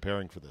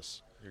preparing for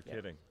this. You're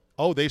kidding.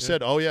 Oh, they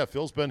said, oh, yeah,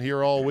 Phil's been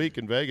here all week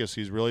in Vegas.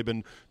 He's really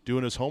been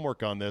doing his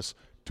homework on this,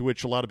 to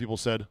which a lot of people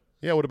said,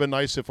 yeah, it would have been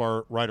nice if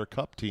our Ryder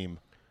Cup team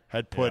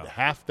had put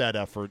half that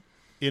effort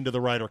into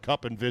the Ryder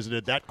Cup and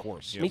visited that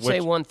course. Let me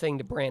say one thing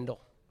to Brandel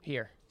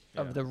here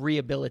of the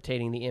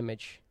rehabilitating the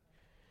image.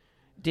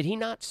 Did he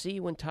not see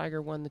when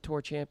Tiger won the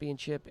Tour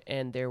Championship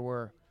and there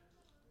were,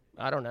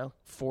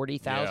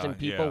 40,000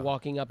 people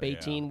walking up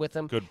 18 with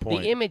him? Good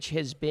point. The image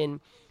has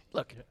been,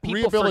 look,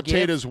 people Rehabilitate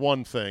forgive. is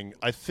one thing.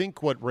 I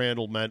think what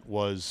Randall meant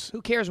was...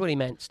 Who cares what he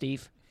meant,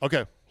 Steve?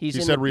 Okay. He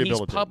said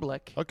rehabilitate. He's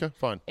public. Okay,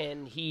 fine.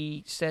 And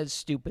he says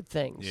stupid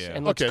things. Yeah.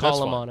 And let's Okay, call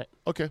that's him fine. on it.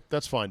 Okay,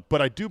 that's fine.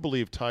 But I do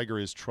believe Tiger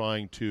is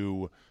trying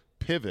to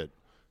pivot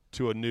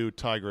to a new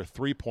Tiger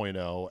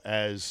 3.0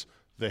 as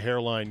the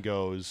hairline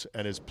goes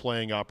and his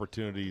playing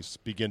opportunities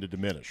begin to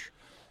diminish,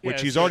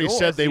 which he's already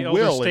said they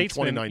will in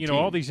 2019.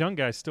 All these young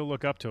guys still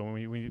look up to him.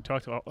 When you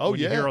talk to when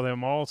you hear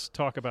them all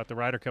talk about the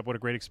Ryder Cup, what a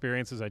great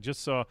experience is. I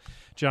just saw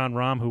John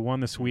Rahm, who won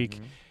this week.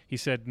 Mm-hmm. He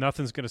said,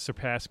 nothing's going to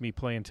surpass me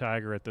playing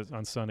Tiger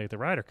on Sunday at the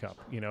Ryder Cup.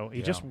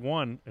 He just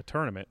won a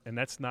tournament, and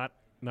that's not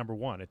number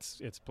one.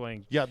 It's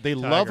playing Yeah, they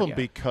Tiger. love him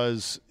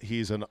because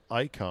he's an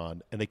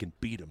icon, and they can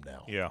beat him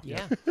now.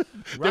 Yeah.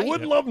 They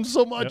wouldn't love him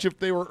so much if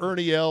they were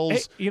Ernie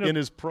Els Hey, in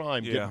his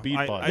prime getting beat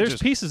by him. There's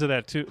pieces of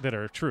that, too, that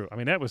are true. I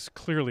mean, that was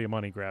clearly a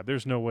money grab.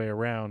 There's no way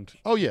around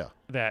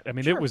that. I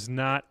mean, it was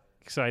not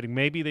exciting.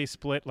 Maybe they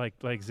split, like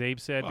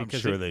Zabe said, I'm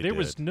because sure there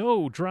was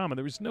no drama.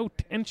 There was no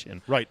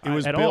tension. Right. It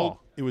was at billed.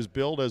 all. It was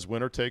billed as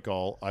winner take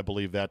all. I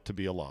believe that to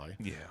be a lie.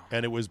 Yeah.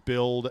 And it was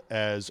billed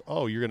as,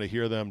 you're going to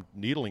hear them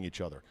needling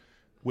each other.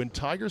 When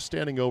Tiger's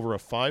standing over a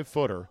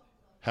 5-footer,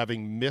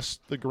 having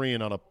missed the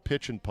green on a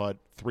pitch and putt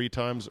 3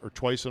 times or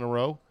twice in a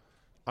row,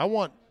 I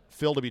want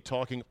Phil to be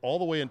talking all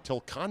the way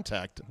until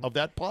contact of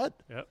that putt.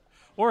 Yep.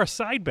 Or a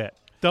side bet.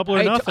 Double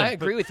or nothing. I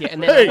agree with you.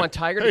 And then I want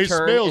Tiger to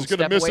turn Smales and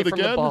step miss away it from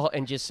again? the ball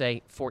and just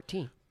say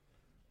 14.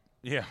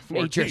 Yeah,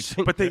 Majors.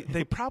 but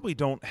they probably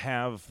don't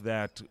have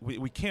that.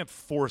 We can't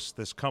force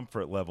this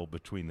comfort level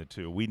between the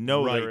two. We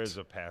know Right. there is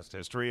a past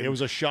history. It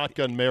was a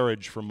shotgun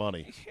marriage for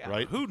money,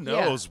 right? Who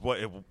knows what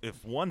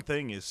if one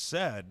thing is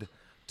said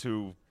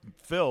to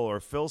Phil, or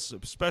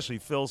especially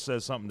Phil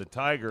says something to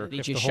Tiger. He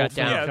just shut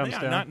down.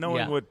 Not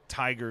knowing what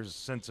Tiger's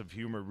sense of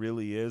humor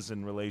really is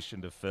in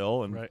relation to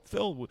Phil. And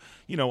Phil,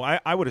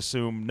 I would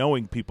assume,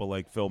 knowing people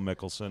like Phil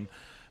Mickelson,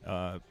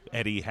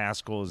 Eddie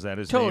Haskell, is that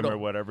his name or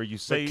whatever? You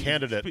say the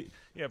candidate.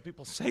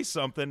 People say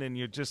something and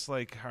you're just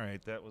like, all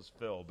right, that was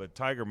Phil. But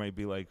Tiger might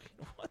be like,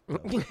 what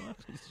the fuck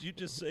did you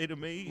just say to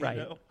me?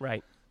 Right,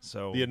 right.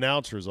 So the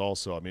announcers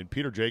also. I mean,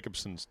 Peter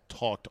Jacobsen's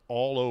talked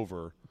all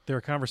over their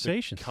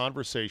conversations.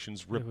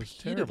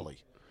 Repeatedly.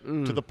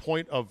 To the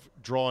point of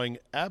drawing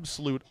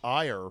absolute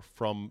ire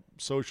from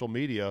social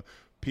media,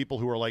 people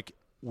who are like,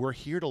 we're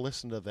here to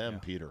listen to them,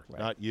 Peter,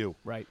 not you.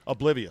 Right.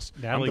 Oblivious.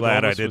 I'm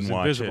glad I didn't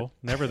watch invisible.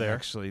 it. Never there.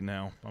 Actually,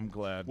 no. I'm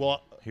glad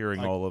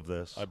hearing all of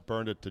this. I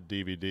burned it to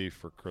DVD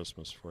for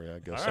Christmas for you. I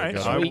guess.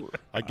 All right,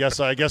 I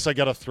guess I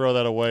got to throw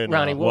that away now.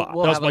 Ronnie, we'll that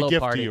was have my a little gift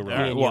party. to you, We'll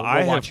Ronnie. Well, I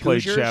have watch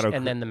played Hoosiers Shadow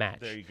and then the match.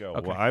 There you go.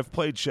 Okay. Well, I've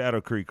played Shadow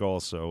Creek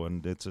also,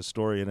 and it's a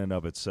story in and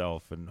of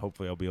itself, and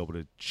hopefully I'll be able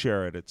to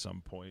share it at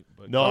some point.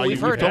 But No, we've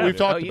talked about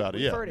it.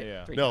 We've Yeah. heard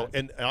it 3 No,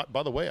 times. and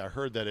by the way, I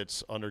heard that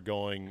it's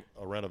undergoing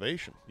a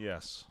renovation.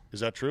 Yes. Is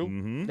that true?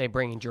 Mm-hmm. They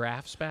bringing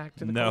giraffes back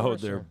to the No,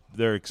 course,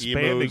 they're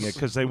expanding Emus? it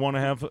because they want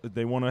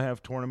to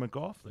have tournament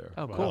golf there.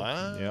 Oh, cool.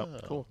 Wow.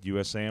 Yep. Cool.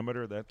 U.S.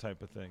 Amateur, that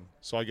type of thing.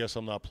 So I guess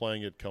I'm not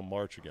playing it come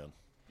March again.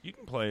 You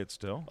can play it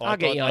still. Oh, I'll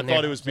get you on I thought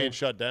there. it was being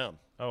shut down.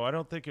 Oh, I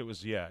don't think it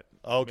was yet.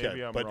 Okay,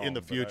 Maybe I'm but wrong, in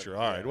the but future. I-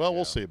 All right. yeah, Well, yeah.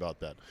 we'll see about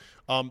that.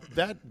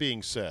 That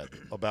being said,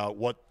 about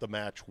what the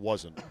match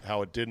wasn't,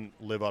 how it didn't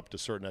live up to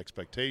certain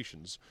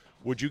expectations,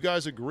 would you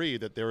guys agree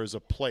that there is a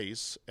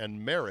place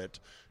and merit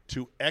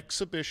to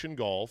exhibition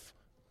golf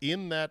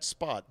in that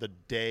spot the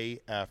day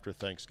after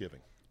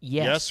Thanksgiving?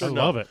 Yes. or I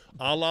no? love it.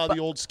 A la the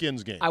old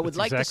Skins game. I would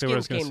like exactly what I the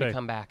was Skins gonna game say. to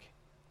come back.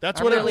 That's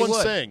I what really everyone's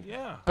would. saying.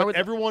 Yeah. But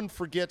everyone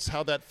forgets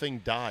how that thing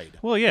died.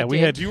 Well, yeah, we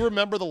had. Do you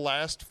remember the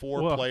last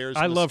four players?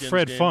 I in the love Skins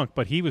Fred game? Funk,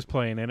 but he was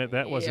playing in it.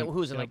 That wasn't. Who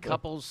was it? Like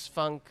Couples,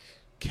 Funk?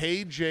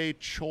 KJ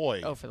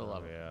Choi Oh, for the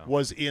love of it.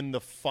 was in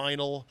the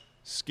final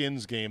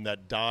Skins game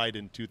that died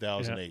in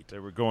 2008. They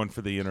were going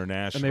for the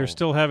international. And they were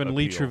still having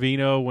Lee appeal.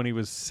 Trevino when he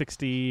was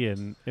 60,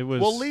 and it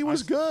was. Well, Lee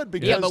was good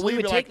because Yeah, but we Lee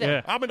would would take like,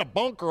 that. I'm in a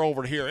bunker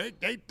over here.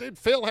 Hey,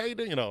 Phil, how you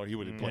doing? You know, he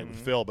would play with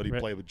Phil, but he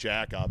Right. played with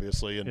Jack,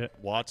 obviously, and Yeah.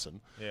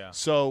 Watson. Yeah.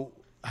 So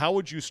how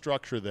would you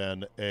structure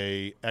then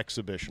a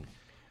exhibition?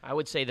 I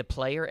would say the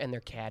player and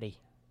their caddy.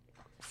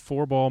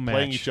 4-ball match.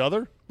 Playing each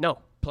other? No,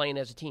 playing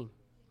as a team.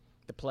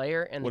 The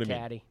player and What the do you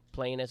mean? caddy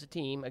playing as a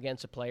team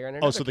against a player and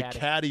another Oh, so the caddy.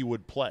 caddy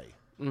would play.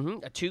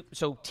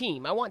 So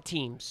team. I want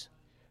teams.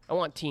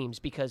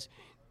 Because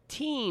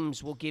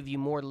teams will give you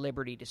more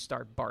liberty to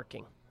start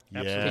barking.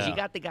 Because you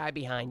got the guy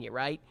behind you,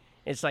 right?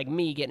 It's like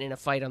me getting in a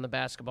fight on the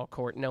basketball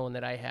court, knowing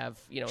that I have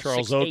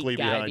Charles 6'8" Oakley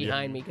guy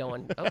behind you. me,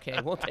 going, okay,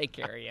 we'll take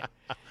care of you.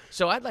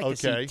 So I'd like to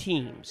Okay. see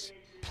teams.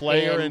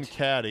 Player and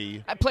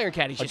caddy. Player and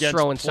caddy's just against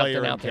throwing player something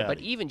and out there, but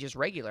caddy. even just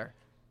regular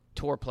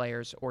tour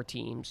players or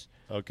teams,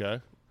 Okay.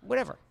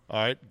 whatever.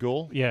 All right,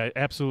 Gould. Yeah, it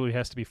absolutely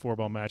has to be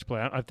 4-ball match play.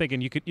 I'm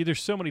thinking you could.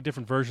 There's so many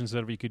different versions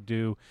of it you could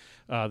do.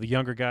 The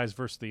younger guys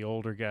versus the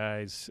older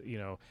guys.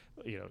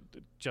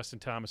 Justin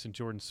Thomas and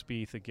Jordan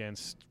Spieth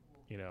against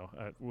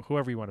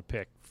whoever you want to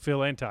pick.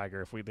 Phil and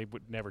Tiger. They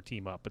would never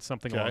team up, but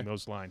something along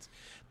those lines.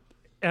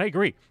 And I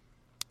agree.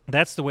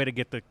 That's the way to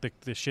get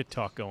the shit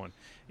talk going.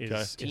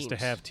 Is to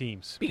have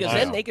teams Because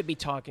then they could be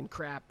talking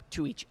crap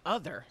to each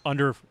other.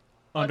 under.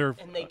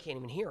 And they can't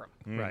even hear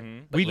them. Right.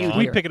 But We you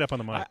hear pick it up on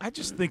the mic. I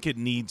just think it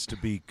needs to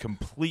be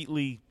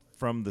completely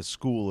from the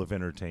school of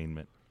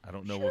entertainment. I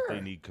don't know if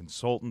they need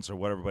consultants or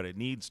whatever, but it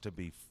needs to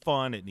be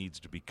fun. It needs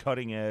to be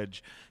cutting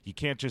edge. You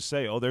can't just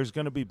say, "Oh, there's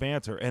going to be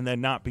banter," and then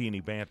not be any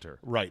banter.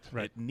 Right.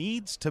 It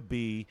needs to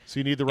be.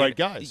 So you need the right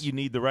guys. You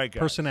need the right guys.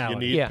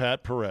 Personality. You need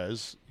Pat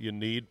Perez. You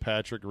need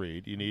Patrick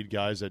Reed. You need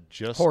guys that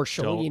just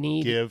Horschel, don't you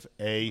need. give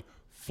a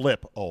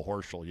flip. Oh,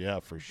 Horschel, yeah,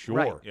 for sure.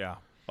 Right. Yeah.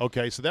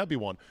 Okay, so that'd be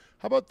one.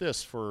 How about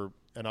this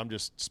and I'm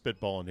just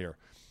spitballing here.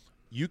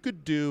 You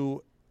could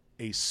do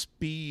a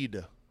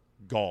speed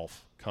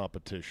golf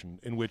competition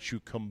in which you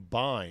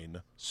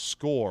combine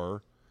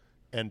score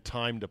and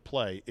time to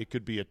play. It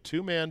could be a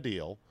two-man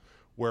deal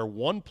where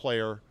one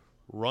player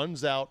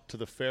runs out to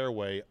the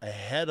fairway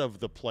ahead of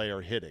the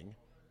player hitting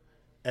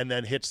and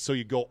then hits, so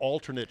you go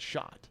alternate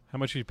shot. How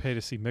much would you pay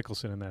to see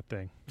Mickelson in that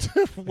thing?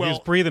 Well, he was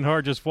breathing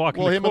hard just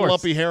walking well, the him course. and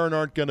Lumpy Heron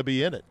aren't going to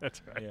be in it.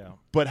 That's right. Yeah.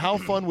 But how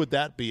fun would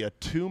that be, a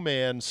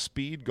two-man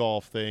speed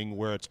golf thing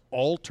where it's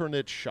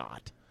alternate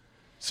shot?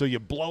 So you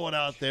blow it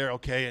out there,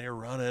 okay, and you're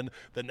running.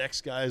 The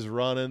next guy's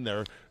running.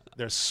 They're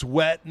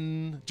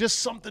sweating. Just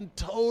something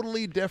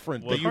totally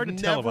different Well, that hard you've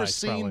to never televise,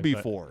 seen probably, but-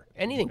 before.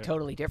 Anything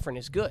totally different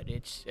is good.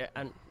 It's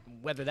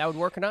whether that would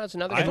work or not is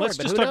another story. Let's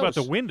but just who talk about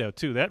knows? the window,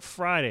 too. That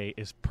Friday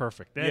is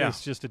perfect. That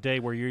is just a day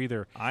where you're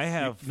either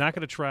you're not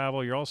going to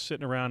travel, you're all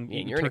sitting around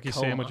eating turkey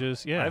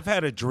sandwiches. Yeah. I've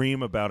had a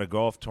dream about a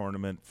golf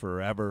tournament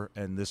forever,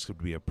 and this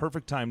would be a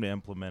perfect time to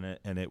implement it,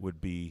 and it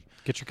would be...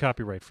 Get your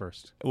copyright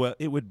first. Well,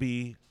 it would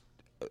be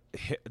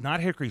not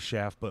hickory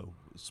shaft, but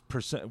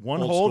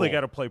one Old hole they school.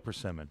 got to play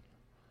persimmon.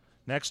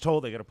 Next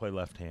hole they got to play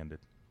left-handed.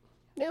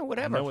 Yeah,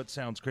 whatever. I know it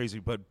sounds crazy,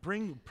 but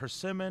bring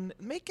persimmon.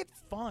 Make it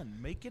fun.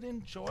 Make it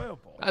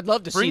enjoyable. I'd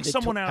love to bring see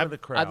someone out of the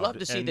crowd. I'd love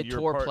to see and the your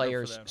tour partner for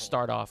players that hole.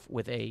 start off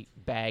with a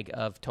bag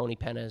of Tony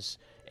Penna's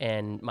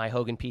and my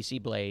Hogan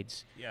PC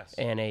blades Yes.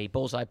 and a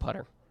bullseye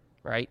putter,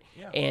 right?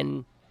 Yeah.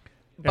 And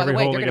by Every the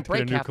way, hole they're they going to get to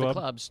get a break new half club.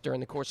 the clubs during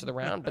the course of the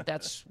round, but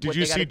that's Did what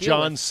you they gotta see deal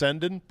John with.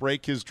 Senden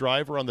break his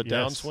driver on the Yes.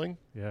 downswing?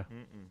 Yeah.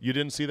 You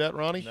didn't see that,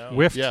 Ronnie? No.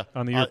 Whiffed Yeah.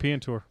 on the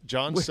European Tour.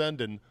 John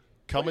Senden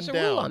coming What's the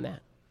down. rule on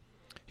that?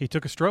 He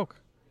took a stroke.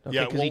 Okay,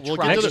 Yeah, 'cause we'll he get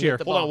tried to to the, hit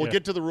the hold on, ball. we'll Yeah.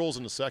 get to the rules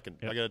in a second.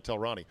 Yep. I got to tell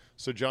Ronnie.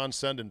 So John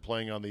Senden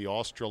playing on the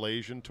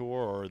Australasian Tour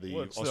or the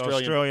Well, it's the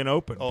Australian Australian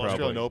Open, Oh, Australian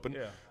probably. Open.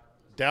 Yeah.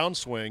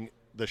 Downswing,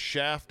 the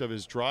shaft of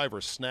his driver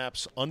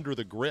snaps under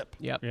the grip.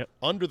 Yep.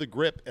 Under the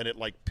grip, and it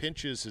like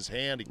pinches his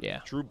hand. He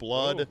drew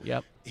blood.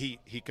 Yep. He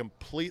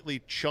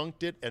completely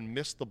chunked it and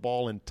missed the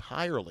ball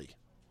entirely.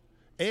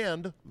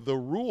 And the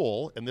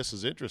rule, and this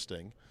is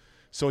interesting,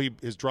 so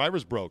his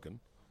driver's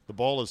broken. The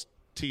ball is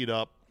teed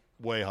up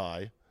way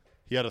high.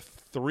 He had a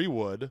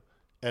 3-wood,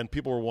 and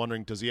people were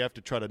wondering, does he have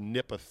to try to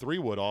nip a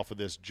 3-wood off of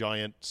this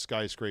giant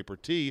skyscraper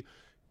tee?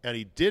 And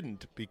he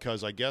didn't,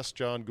 because I guess,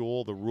 John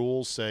Gould, the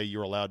rules say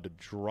you're allowed to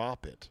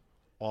drop it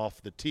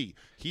off the tee.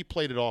 He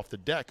played it off the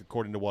deck,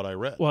 according to what I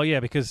read. Well, yeah,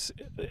 because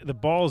the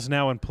ball is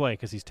now in play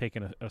because he's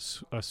taken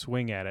a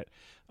swing at it.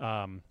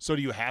 So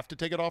do you have to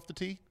take it off the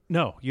tee?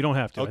 No, you don't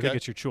have to. I Okay. think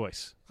it's your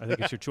choice.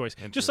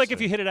 Just like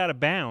if you hit it out of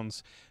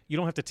bounds, you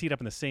don't have to tee it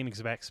up in the same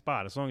exact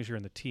spot as long as you're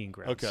in the teeing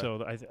ground. Okay.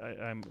 So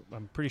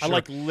I'm pretty sure.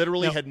 I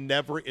literally Now- had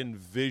never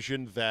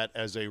envisioned that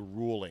as a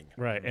ruling.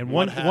 Right, and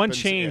What one happens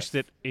change if?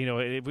 that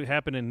it would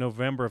happen in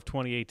November of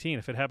 2018.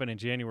 If it happened in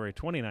January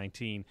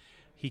 2019,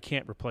 he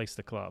can't replace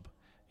the club.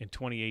 In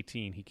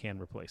 2018, he can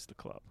replace the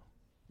club.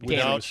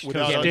 Without Damage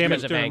damage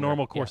because of during anger.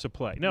 normal course Yeah. of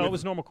play. No, it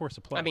was normal course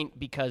of play. I mean,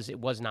 because it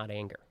was not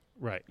anger.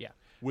 right. Yeah.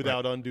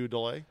 Without undue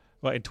delay?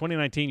 Well, in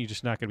 2019, you're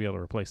just not going to be able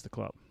to replace the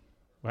club,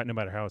 right? No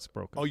matter how it's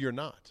broken. Oh, you're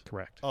not?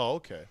 Correct. Oh,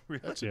 okay.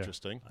 That's Yeah.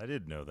 interesting. I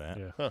didn't know that.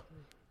 Yeah. Huh.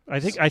 I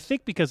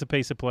think because of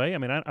pace of play. I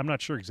mean, I'm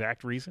not sure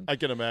exact reason. I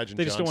can imagine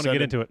They just John don't want to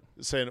get Senden into it.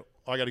 saying,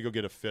 I got to go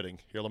get a fitting.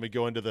 Here, let me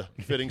go into the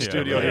fitting Yeah,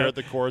 studio right. here at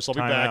the course. I'll be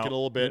Time back out. in a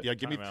little bit. Yeah,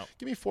 give Time out.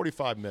 me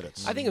 45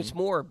 minutes. I think it's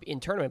more in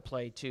tournament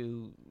play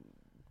to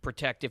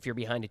protect if you're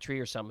behind a tree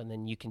or something,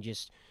 then you can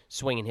just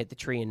swing and hit the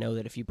tree and know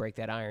that if you break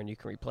that iron, you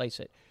can replace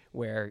it.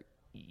 Where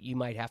you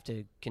might have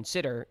to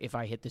consider, if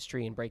I hit this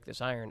tree and break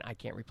this iron, I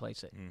can't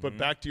replace it. But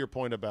back to your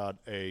point about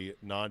a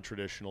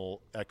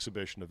non-traditional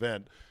exhibition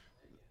event,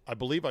 I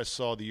believe I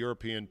saw the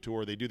European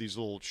Tour. They do these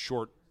little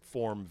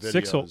short-form videos.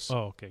 6 hole. Oh,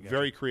 okay. Gotcha.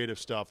 Very creative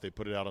stuff. They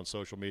put it out on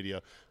social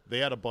media. They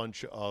had a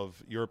bunch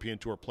of European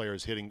Tour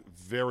players hitting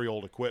very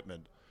old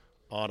equipment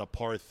on a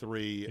par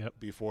 3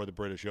 before the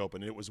British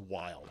Open. It was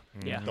wild.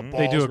 Yeah. The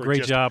They do balls a were great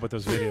just job with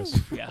those videos.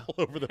 Yeah. all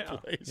over the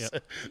place.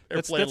 Yep.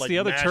 They're playing like the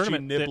other Mashie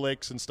tournament that-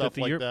 Nibliks and stuff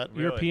that the like that.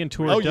 European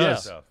Tour Oh,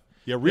 does. yeah.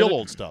 Yeah, real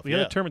old stuff. The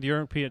other tournament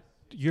the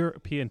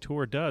European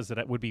Tour does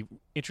that would be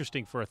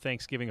interesting for a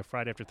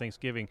Friday after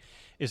Thanksgiving,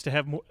 is to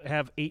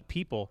have 8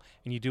 people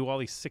and you do all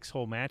these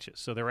 6-hole matches.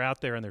 So they're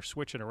out there and they're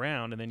switching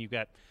around, and then you've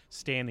got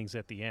standings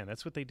at the end.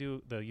 That's what they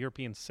do, the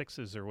European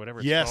Sixes or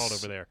whatever it's called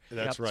over there.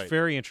 That's right. It's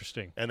very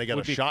interesting. And they got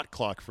a shot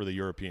clock for the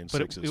European But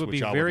Sixes, it would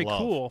which be I very would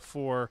love.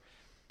 cool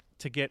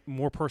to get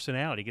more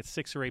personality, get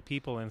 6 or 8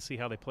 people and see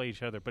how they play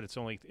each other. But it's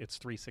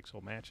 3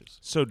 6-hole matches.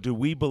 So do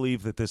we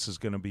believe that this is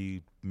going to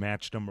be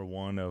match number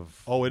 1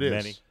 of Oh, it is.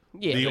 many?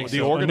 Yeah, I think the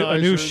so. organizers,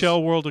 a new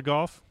Shell World of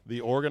Golf. The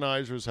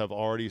organizers have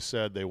already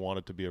said they want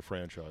it to be a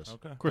franchise.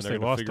 Okay. Of course, And they they're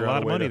gonna lost a figure lot out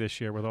of way money to-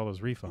 this year with all those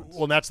refunds.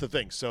 Well, that's the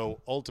thing.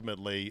 So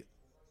ultimately,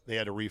 they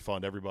had to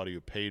refund everybody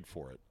who paid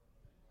for it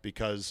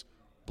because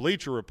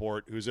Bleacher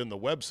Report, who's in the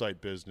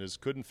website business,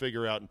 couldn't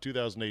figure out in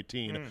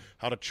 2018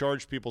 how to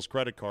charge people's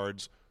credit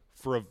cards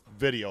for a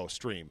video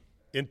stream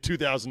in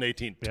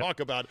 2018. Yep. Talk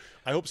about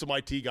 – I hope some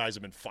IT guys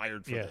have been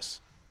fired for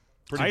this.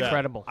 Pretty bad.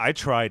 Incredible. I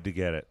tried to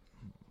get it.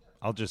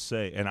 I'll just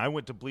say. And I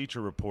went to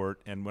Bleacher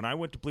Report, and when I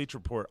went to Bleacher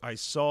Report, I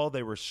saw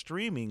they were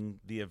streaming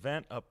the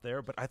event up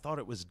there, but I thought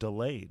it was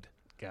delayed.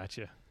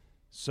 Gotcha.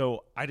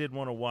 So I didn't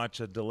want to watch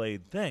a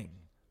delayed thing.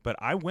 But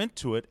I went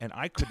to it, and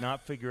I could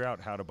not figure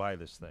out how to buy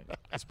this thing.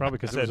 It's probably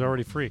because it was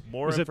already free.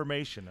 More Was it-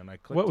 information, and I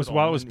clicked What was it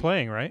while on, it was and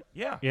playing, right?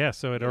 Yeah. Yeah,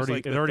 so it was already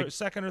like it the already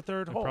second or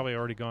third it hole. probably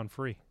already gone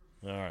free.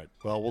 All right.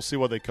 Well, we'll see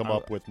what they come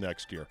up with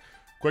next year.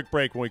 Quick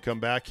break. When we come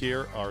back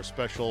here, our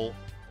special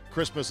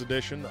Christmas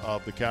edition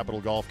of the Capital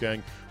Golf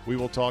Gang. We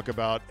will talk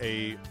about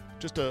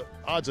just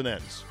odds and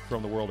ends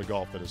from the world of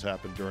golf that has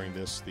happened during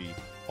the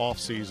off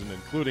season,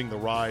 including the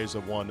rise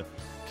of one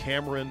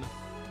Cameron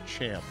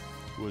Champ,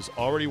 who has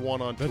already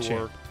won on The tour.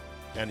 champ.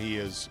 and he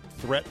is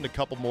threatened a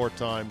couple more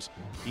times.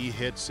 He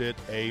hits it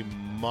a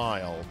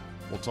mile.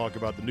 We'll talk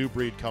about the new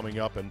breed coming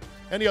up and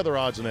any other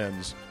odds and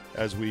ends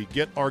as we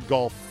get our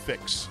golf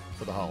fix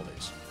for the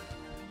holidays.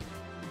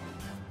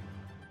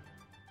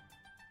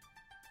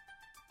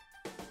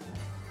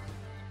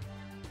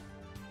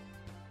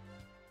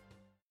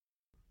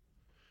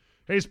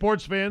 Hey,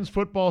 sports fans,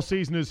 football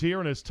season is here,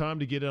 and it's time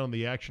to get in on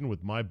the action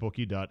with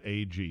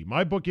MyBookie.ag.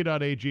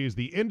 MyBookie.ag is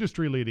the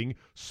industry-leading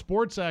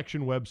sports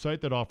action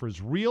website that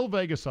offers real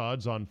Vegas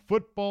odds on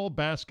football,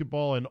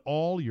 basketball, and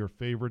all your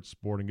favorite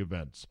sporting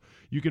events.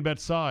 You can bet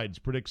sides,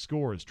 predict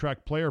scores,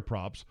 track player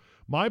props.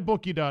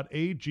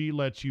 MyBookie.ag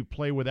lets you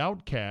play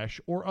without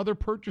cash or other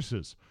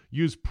purchases.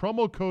 Use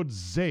promo code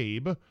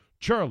ZABE,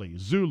 Charlie,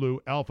 Zulu,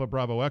 Alpha,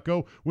 Bravo,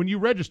 Echo, when you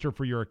register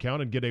for your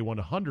account and get a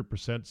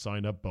 100%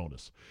 sign-up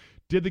bonus.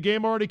 Did the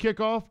game already kick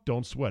off?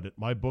 Don't sweat it.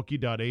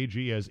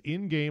 MyBookie.ag has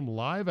in-game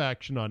live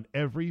action on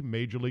every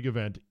Major League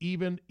event,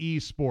 even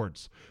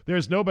esports.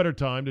 There's no better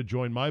time to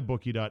join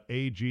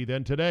MyBookie.ag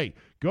than today.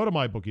 Go to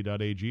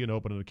MyBookie.ag and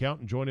open an account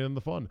and join in on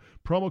the fun.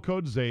 Promo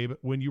code ZABE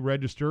when you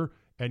register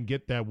and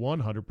get that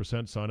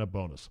 100% sign-up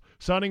bonus.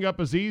 Signing up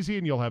is easy,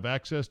 and you'll have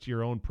access to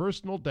your own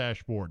personal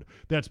dashboard.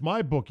 That's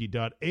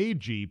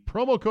MyBookie.ag.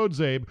 Promo code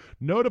ZABE.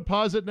 No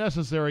deposit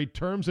necessary.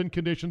 Terms and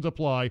conditions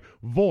apply.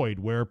 Void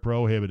where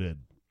prohibited.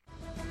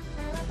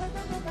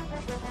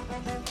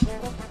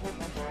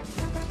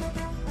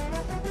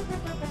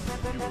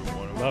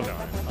 Love it.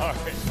 All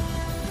right.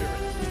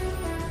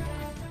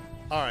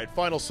 All right,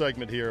 final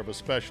segment here of a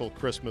special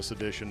Christmas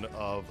edition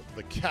of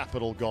the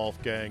Capital Golf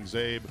Gang.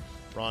 Zabe,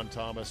 Ron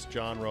Thomas,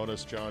 John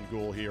Ronas, John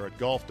Gould here at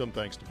Golfdom.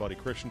 Thanks to Buddy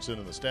Christensen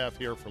and the staff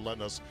here for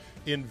letting us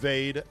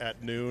invade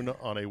at noon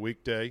on a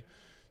weekday.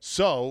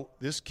 So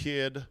this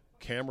kid,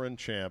 Cameron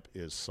Champ,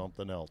 is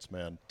something else,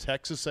 man.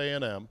 Texas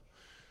A&M.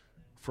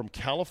 From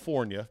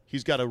California.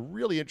 He's got a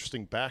really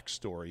interesting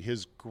backstory.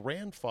 His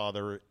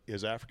grandfather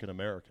is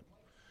African-American.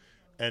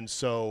 And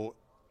so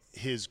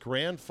his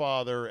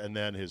grandfather and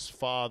then his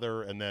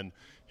father and then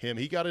him,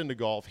 he got into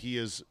golf. He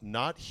is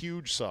not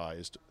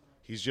huge-sized.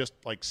 He's just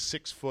like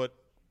 6 foot,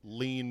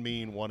 lean,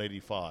 mean,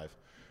 185,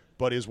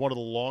 but is one of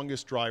the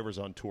longest drivers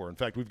on tour. In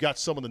fact, we've got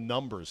some of the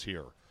numbers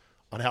here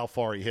on how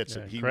far he hits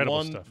it. He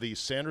won stuff. the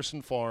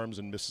Sanderson Farms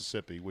in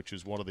Mississippi, which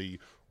is one of the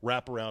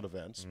wraparound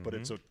events, but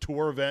it's a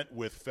tour event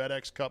with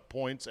FedEx Cup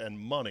points and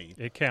money.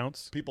 It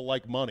counts. People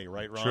like money,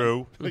 right, Ron?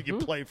 True. You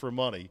play for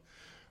money.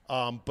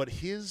 But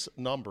his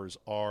numbers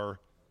are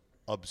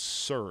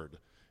absurd.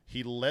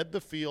 He led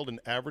the field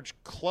in average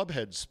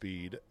clubhead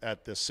speed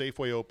at the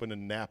Safeway Open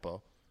in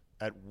Napa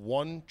at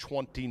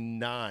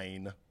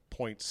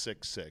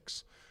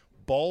 129.66.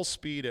 Ball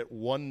speed at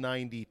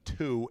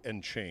 192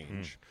 and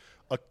change.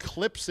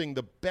 Eclipsing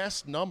the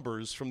best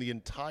numbers from the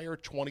entire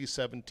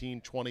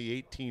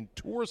 2017-2018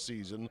 tour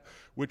season,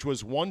 which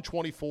was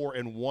 124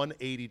 and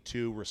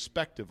 182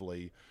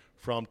 respectively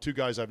from two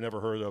guys I've never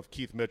heard of,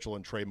 Keith Mitchell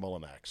and Trey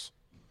Mullinax.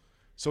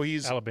 So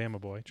he's Alabama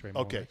boy, Trey Mullinax.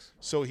 Okay,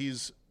 so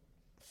he's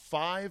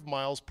 5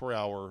 miles per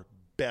hour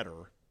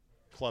better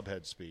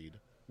clubhead speed,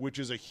 which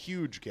is a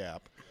huge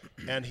gap,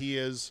 and he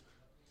is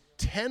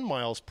 10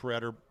 miles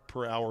per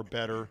hour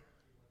better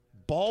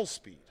ball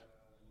speed.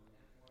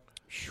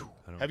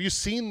 Have you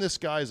seen this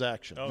guy's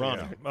action,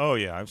 Ronnie? Yeah. Oh,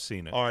 yeah, I've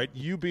seen it. All right,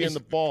 you being the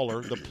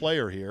baller, the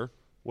player here,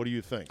 what do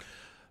you think?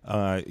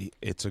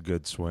 It's a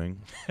good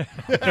swing. I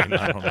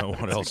don't know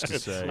what else to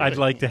say. I'd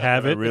like to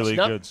have it. A really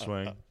good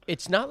swing.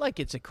 It's not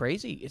like it's a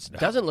crazy. It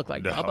doesn't look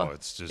like Bubba.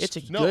 It's just it's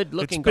a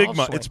good-looking big golf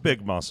swing. It's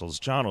big muscles.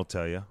 John will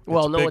tell you.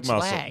 Well, it's no, big it's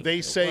muscle. lag.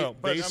 They say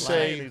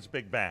it's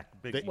big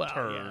back, big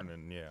turn,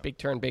 and big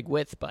turn, big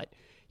width. But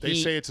they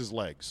say it's his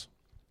legs.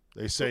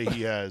 They say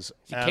he has. Is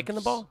he kicking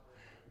the ball?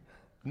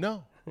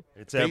 No,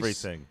 it's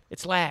everything.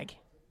 It's lag.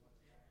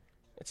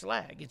 It's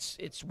lag.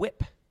 It's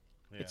whip.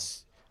 Yeah.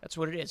 That's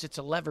what it is. It's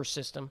a lever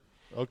system.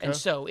 Okay. And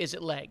so, is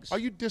it legs? Are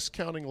you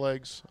discounting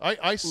legs?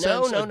 I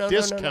sense a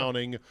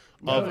discounting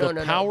of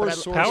the power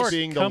source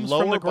being the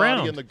lower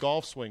body in the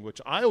golf swing,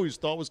 which I always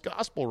thought was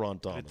gospel, Ron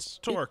Thomas. It's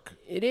torque.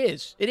 It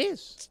is.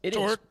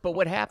 Torque But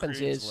what happens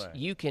is lag.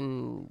 you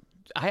can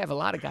 – I have a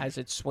lot of guys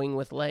that swing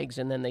with legs,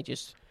 and then they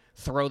just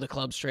throw the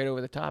club straight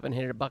over the top and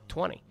hit it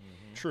 $120.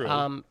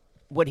 True.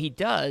 What he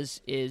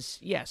does is,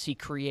 yes, he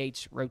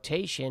creates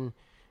rotation,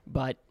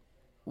 but –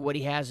 what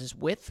he has is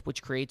width,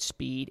 which creates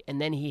speed,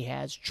 and then he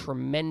has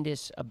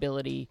tremendous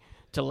ability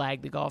to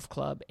lag the golf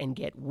club and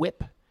get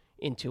whip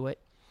into it,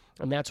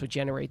 and that's what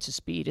generates the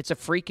speed. It's a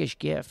freakish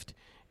gift,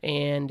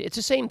 and it's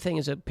the same thing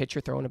as a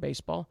pitcher throwing a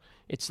baseball.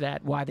 It's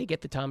that why they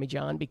get the Tommy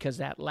John, because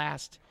that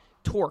last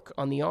torque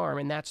on the arm,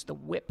 and that's the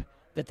whip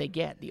that they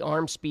get. The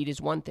arm speed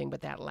is one thing,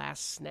 but that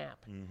last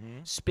snap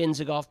spins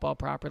a golf ball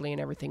properly and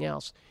everything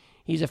else.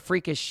 He's a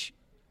freakish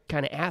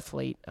kind of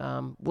athlete.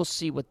 We'll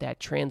see what that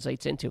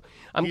translates into.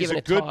 I'm giving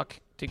a talk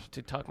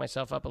to talk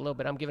myself up a little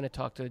bit. I'm giving a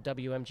talk to the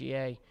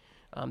WMGA,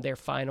 their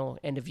final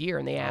end of year,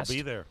 and they asked. I'll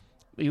be there.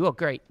 You will,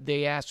 great.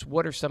 They asked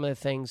what are some of the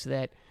things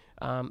that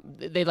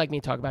they'd like me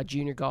to talk about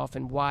junior golf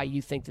and why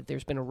you think that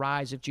there's been a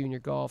rise of junior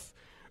golf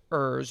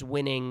golfers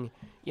winning,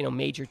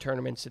 major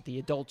tournaments that the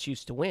adults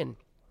used to win.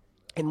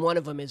 And one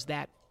of them is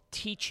that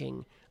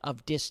teaching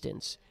of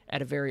distance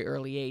at a very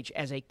early age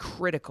as a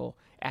critical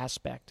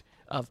aspect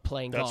of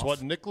playing golf. That's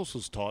what Nicklaus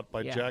was taught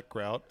by Jack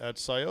Grout at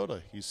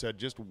Scioto. He said,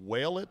 just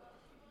whale it.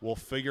 We'll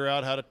figure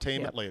out how to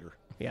tame it later.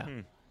 Yeah.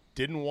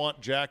 Didn't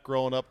want Jack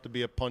growing up to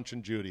be a punch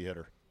and Judy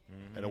hitter,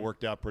 and it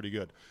worked out pretty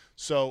good.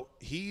 So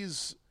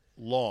he's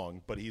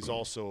long, but he's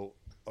also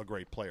a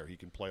great player. He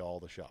can play all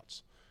the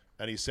shots.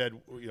 And he said,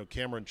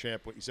 Cameron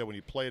Champ, he said when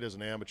he played as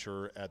an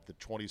amateur at the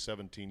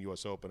 2017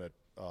 U.S. Open at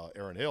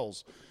Erin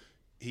Hills,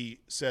 he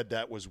said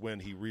that was when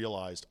he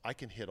realized, I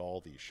can hit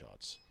all these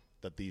shots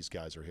that these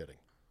guys are hitting.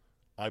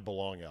 I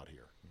belong out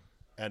here.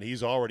 And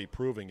he's already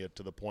proving it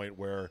to the point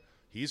where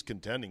he's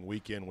contending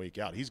week in, week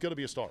out. He's going to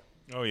be a star.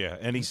 Oh, yeah.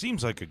 And he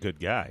seems like a good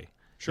guy.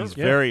 Sure. He's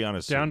very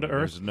honest. Down to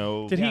earth.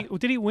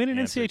 Did he win an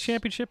NCAA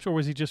championships, or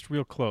was he just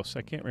real close?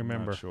 I can't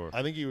remember. Not sure.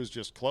 I think he was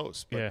just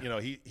close. But,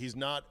 he's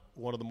not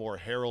one of the more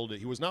heralded.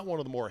 He was not one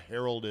of the more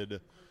heralded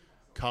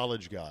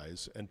college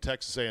guys. And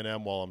Texas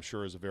A&M, while I'm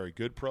sure is a very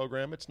good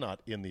program, it's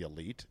not in the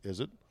elite, is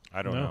it?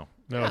 I don't know.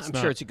 No, I'm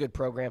sure it's a good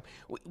program.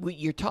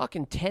 You're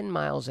talking 10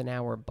 miles an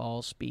hour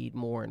ball speed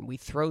more, and we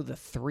throw the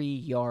 3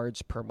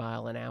 yards per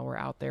mile an hour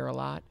out there a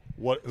lot.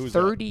 Who's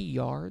 30 that?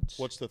 yards?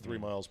 What's the 3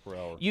 miles per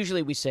hour?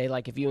 Usually we say,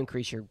 if you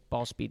increase your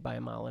ball speed by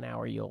a mile an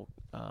hour, you'll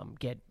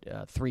get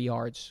 3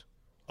 yards.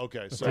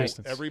 Okay, so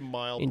every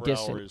mile per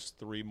hour is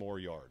 3 more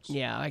yards.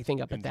 Yeah, I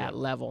think up at that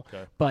level.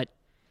 Okay. But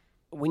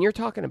when you're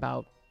talking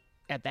about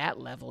at that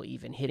level,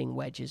 even hitting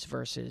wedges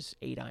versus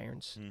 8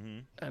 irons,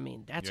 I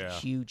mean, that's a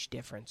huge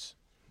difference.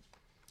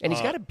 And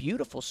he's got a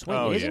beautiful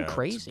swing. It isn't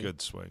crazy. It's a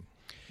good swing.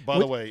 By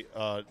the way,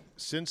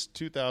 since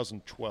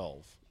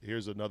 2012,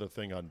 here's another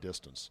thing on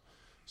distance.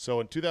 So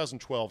in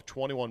 2012,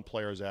 21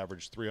 players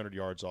averaged 300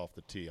 yards off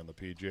the tee on the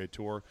PGA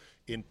Tour.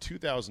 In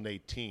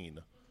 2018,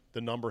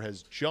 the number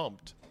has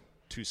jumped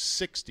to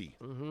 60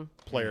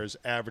 players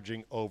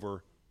averaging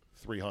over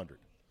 300.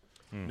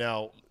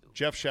 Now,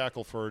 Jeff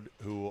Shackelford,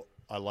 who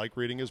I like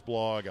reading his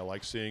blog, I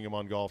like seeing him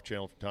on Golf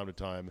Channel from time to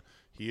time,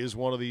 he is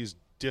one of these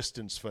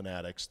distance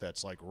fanatics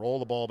that's like roll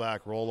the ball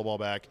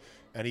back,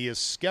 and he is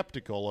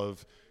skeptical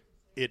of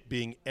it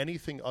being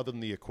anything other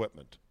than the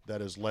equipment that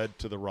has led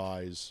to the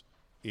rise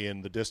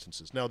in the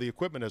distances. Now, the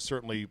equipment has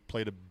certainly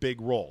played a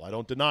big role. I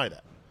don't deny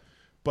that.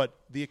 But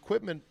the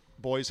equipment,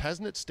 boys,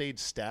 hasn't it stayed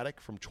static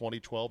from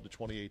 2012 to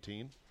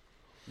 2018?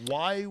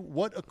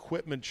 What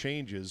equipment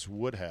changes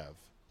would have?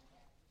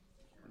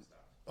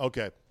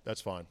 Okay,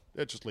 that's fine.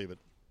 Just leave it.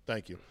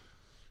 Thank you.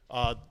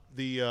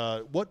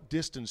 What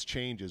distance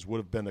changes would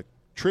have been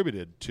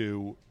attributed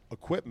to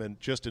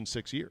equipment just in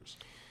 6 years?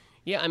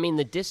 Yeah, I mean,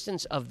 the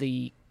distance of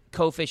the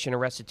coefficient of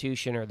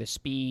restitution or the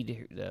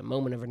speed, the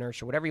moment of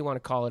inertia, whatever you want to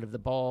call it, of the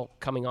ball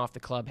coming off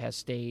the club has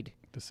stayed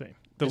the same.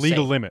 The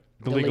legal limit.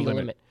 The legal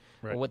limit.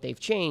 Right. Well, what they've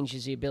changed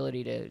is the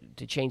ability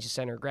to change the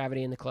center of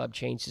gravity in the club,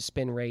 change the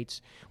spin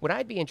rates. What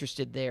I'd be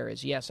interested there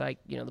is, yes,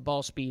 the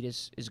ball speed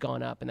is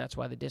gone up, and that's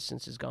why the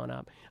distance has gone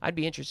up. I'd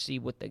be interested to see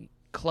what the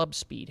club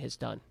speed has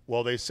done.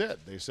 Well, they said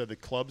the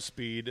club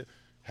speed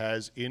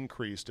has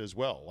increased as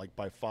well, like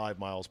by 5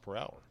 miles per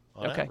hour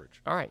on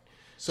average. All right.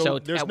 So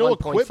there's no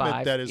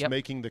equipment that is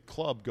making the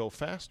club go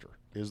faster,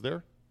 is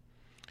there?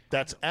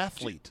 That's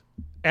athlete,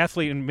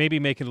 and maybe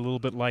make it a little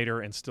bit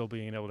lighter and still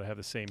being able to have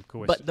the same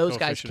coefficient. But those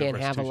guys can't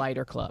have a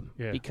lighter club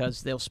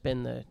because they'll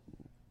spin the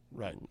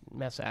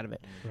mess out of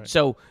it. Right.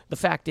 So the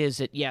fact is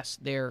that, yes,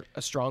 they're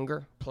a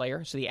stronger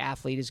player, so the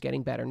athlete is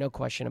getting better, no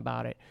question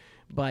about it.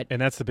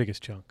 And that's the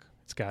biggest chunk.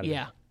 It's got to be.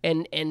 Yeah,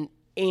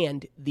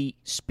 and the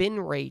spin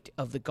rate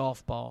of the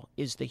golf ball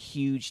is the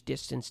huge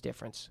distance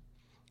difference.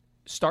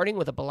 Starting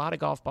with a Balata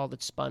golf ball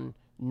that spun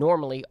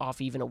normally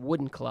off even a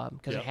wooden club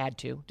because it had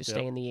to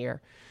stay in the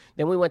air.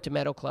 Then we went to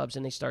metal clubs,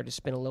 and they started to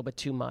spin a little bit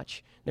too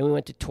much. Then we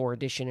went to Tour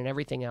Edition and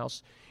everything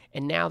else.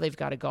 And now they've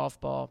got a golf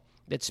ball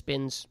that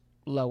spins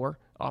lower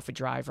off a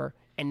driver,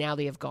 and now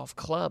they have golf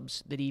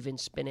clubs that even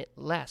spin it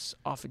less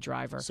off a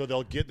driver. So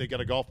they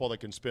got a golf ball that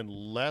can spin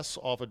less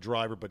off a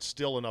driver, but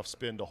still enough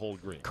spin to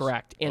hold greens.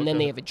 Correct. And then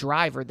they have a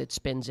driver that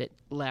spins it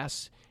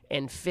less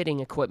and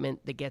fitting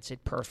equipment that gets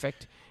it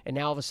perfect. And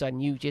now all of a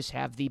sudden you just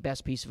have the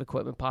best piece of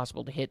equipment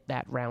possible to hit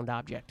that round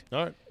object.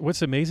 All right.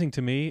 What's amazing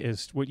to me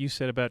is what you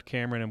said about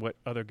Cameron and what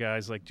other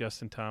guys like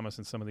Justin Thomas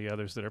and some of the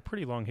others that are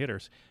pretty long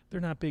hitters,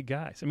 they're not big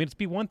guys. I mean, it'd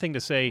be one thing to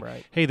say,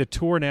 hey, the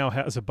tour now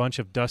has a bunch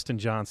of Dustin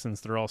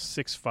Johnsons. They're all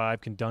 6'5",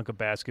 can dunk a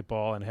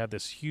basketball and have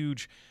this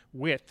huge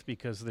width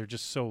because they're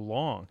just so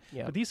long.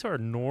 Yeah. But these are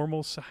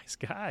normal-sized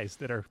guys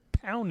that are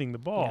pounding the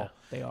ball. Yeah,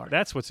 they are.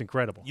 That's what's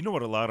incredible. You know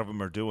what a lot of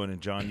them are doing,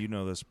 and John, you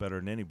know this better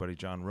than anybody,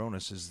 John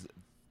Ronas, is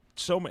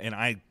and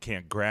I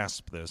can't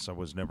grasp this. I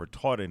was never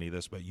taught any of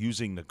this, but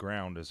using the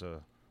ground as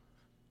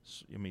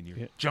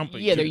you're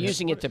jumping. Yeah, they're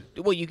using it to,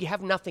 you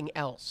have nothing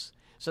else.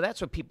 So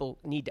that's what people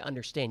need to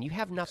understand. You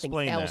have nothing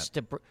else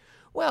to,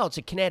 it's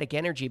a kinetic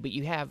energy, but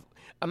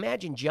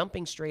imagine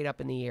jumping straight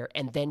up in the air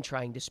and then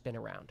trying to spin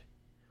around.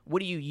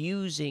 What are you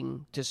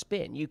using to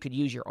spin? You could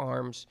use your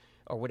arms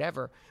or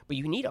whatever, but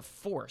you need a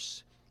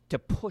force to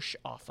push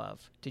off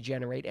of to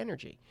generate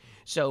energy.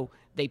 So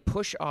they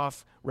push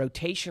off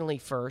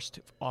rotationally first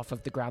off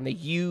of the ground. They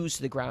use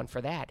the ground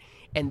for that.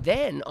 And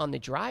then on the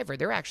driver,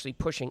 they're actually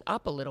pushing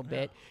up a little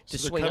bit to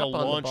so swing up on the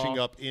ball. launching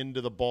up into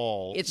the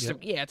ball It's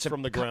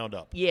from the ground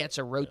up. Yeah, it's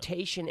a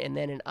rotation and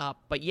then an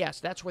up. But, yes,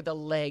 that's where the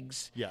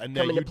legs and come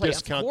now into you play.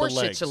 discount Of course the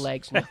legs. it's a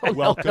legs. No,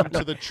 Welcome no.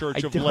 to the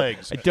church of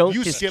legs. I don't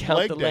You discount skip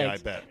leg the day,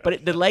 legs. I bet.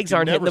 But the legs You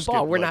aren't hitting never the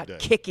ball. skip We're leg not day.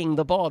 kicking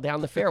the ball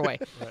down the fairway.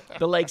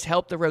 The legs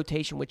help the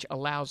rotation, which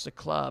allows the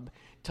club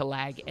to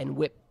lag and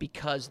whip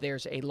because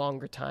there's a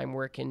longer time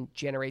where it can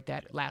generate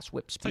that last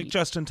whip speed. Like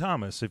Justin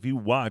Thomas, if you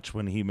watch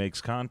when he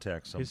makes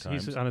contact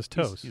sometimes. He's on his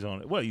toes. He's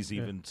on it. Well, he's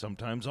even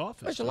sometimes off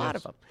his There's toes. a lot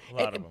of them. A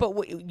lot of them.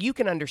 But you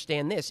can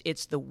understand this.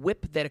 It's the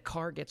whip that a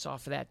car gets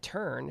off of that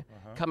turn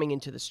coming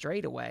into the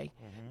straightaway,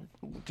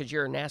 because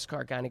you're a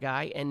NASCAR kind of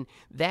guy, and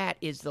that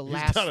is the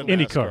last. not a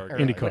IndyCar. NASCAR guy.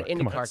 IndyCar.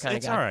 IndyCar kind of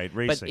It's guy. all right,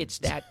 racing. But it's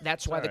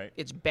that's why all right.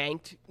 it's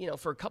banked,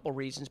 for a couple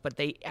reasons. But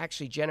they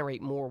actually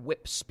generate more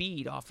whip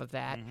speed off of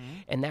that,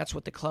 and that's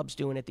what the club's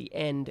doing at the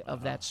end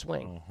of that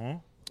swing.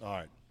 All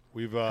right.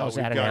 We've How's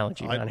we've that got,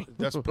 analogy, Ronnie?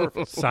 That's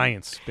perfect.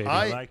 Science, baby.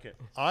 I like it.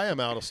 I am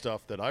out of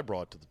stuff that I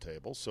brought to the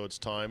table, so it's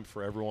time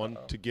for everyone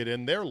to get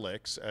in their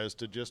licks as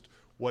to just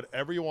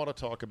whatever you want to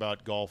talk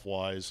about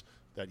golf-wise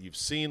that you've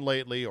seen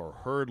lately or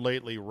heard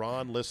lately.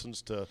 Ron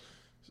listens to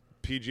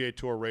PGA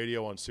Tour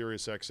radio on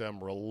Sirius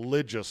XM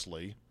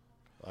religiously.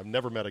 I've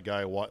never met a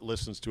guy who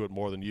listens to it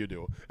more than you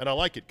do. And I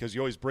like it because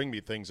you always bring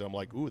me things I'm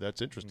like, ooh,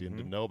 that's interesting.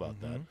 Didn't know about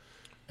that.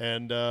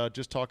 And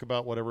just talk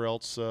about whatever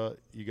else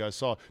you guys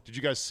saw. Did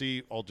you guys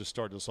see, I'll just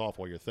start this off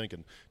while you're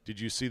thinking, did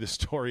you see the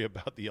story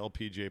about the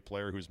LPGA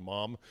player whose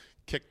mom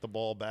kicked the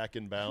ball back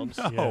in bounds?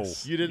 No.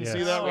 Yes. You didn't see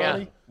Yes. that, Yeah,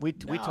 Ronnie? we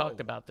talked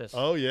about this.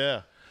 Oh,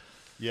 yeah.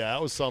 Yeah,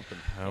 that was something.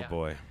 Oh, Yeah.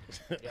 boy.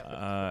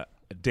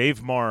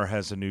 Dave Marr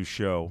has a new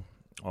show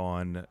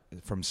on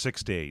from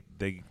 6 to 8.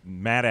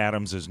 Matt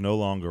Adams is no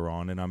longer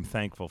on, and I'm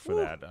thankful for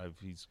that.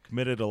 He's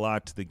committed a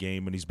lot to the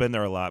game, and he's been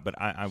there a lot, but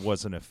I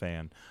wasn't a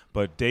fan.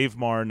 But Dave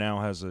Marr now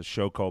has a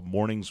show called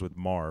Mornings with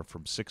Marr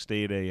from 6 to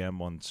 8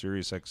 a.m. on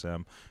Sirius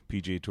XM,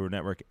 PGA Tour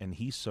Network, and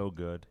he's so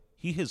good.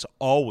 He has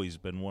always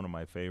been one of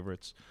my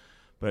favorites,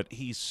 but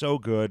he's so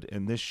good,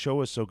 and this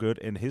show is so good.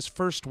 And his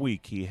first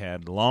week, he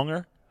had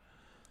Longer,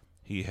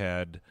 he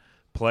had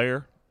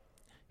Player,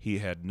 he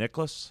had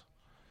Nicklaus.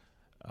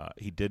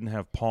 He didn't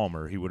have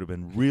Palmer. He would have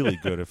been really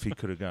good if he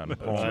could have gotten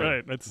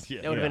Palmer. That's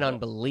right. That would have been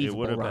unbelievable, It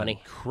would have Ronnie.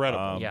 been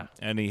incredible. Yeah.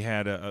 And he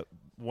had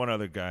one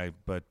other guy,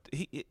 but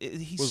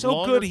he's Was so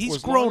Longer- good. He's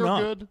was grown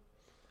Longer up. good?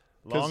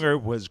 Longer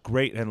was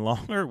great, and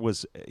Longer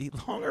was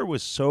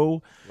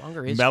so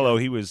Longer is mellow.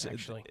 good, He was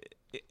actually.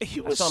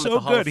 He was saw him at so the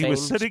Hall of good. He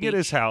was Fame sitting at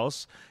his speech.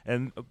 house,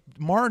 and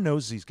Marr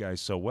knows these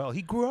guys so well.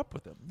 He grew up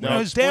with them. Now,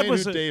 his dad explain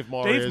was who Dave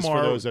Marr is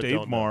for those that Dave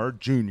don't know. Marr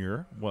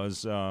Jr.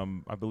 was, I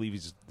believe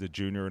he's the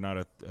junior,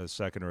 not a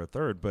second or a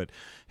third, but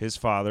his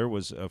father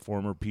was a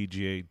former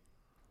PGA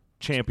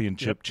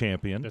championship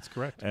champion. That's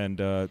correct. And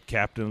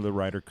captain of the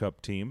Ryder Cup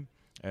team,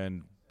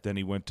 and then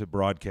he went to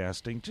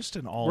broadcasting. Just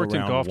an all-around Worked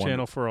in Golf wonder-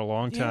 Channel for a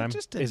long Yeah, time.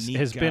 just a has neat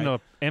has been guy. a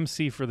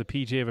MC for the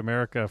PGA of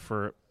America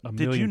for a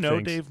million Did you know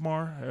things. Dave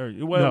Marr?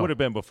 Well, No. it would have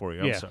been before you.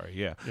 I'm Yeah. sorry.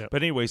 Yeah. Yep.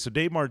 But anyway, so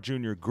Dave Marr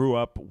Jr. grew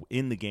up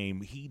in the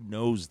game. He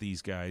knows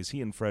these guys.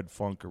 He and Fred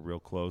Funk are real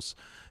close.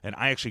 And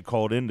I actually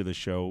called into the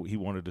show. He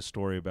wanted a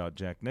story about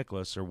Jack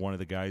Nicklaus, or one of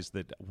the guys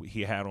that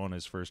he had on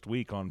his first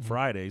week on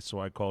Friday. So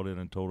I called in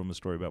and told him a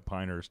story about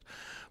Pinehurst.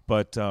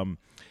 But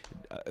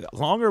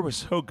Longer was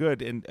so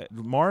good, and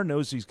Marr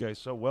knows these guys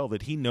so well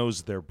that he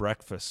knows their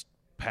breakfast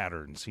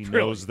patterns. He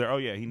knows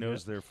he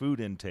knows their food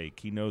intake.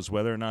 He knows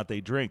whether or not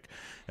they drink.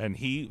 And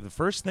the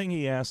first thing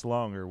he asked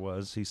Longer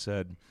was, he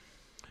said,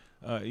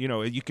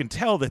 you can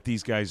tell that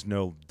these guys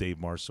know Dave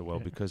Marr so well,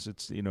 because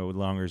it's,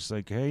 Longer's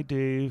like, hey,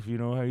 Dave,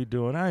 how you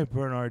doing? Hi,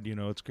 Bernard,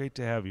 it's great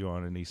to have you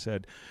on. And he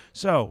said,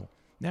 so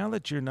now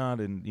that you're not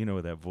in,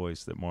 that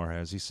voice that Marr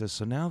has, he says,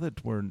 so now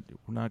that we're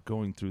not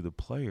going through the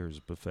players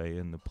buffet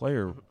and the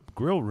player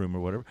grill room or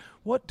whatever,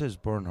 what does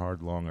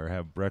Bernhard Longer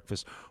have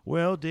breakfast?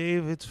 Well,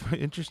 Dave, it's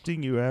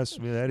interesting you asked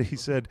me that. He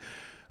said,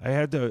 I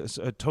had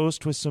a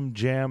toast with some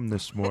jam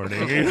this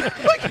morning.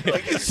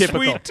 like a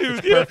sweet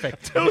tooth. Yeah,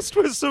 perfect. Toast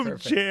with some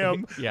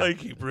jam. Yeah. Like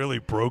he really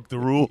broke the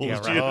rules. Yeah,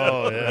 right. you know?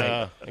 Oh, yeah.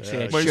 Right. Actually,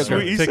 Yeah. had My sugar.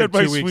 sweet, he Take said him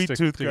my 2 weeks sweet to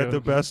tooth got go.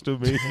 the best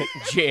of me.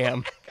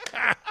 Jam.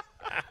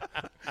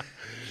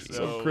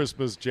 Some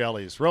Christmas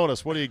jellies.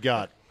 Ronas, what do you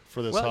got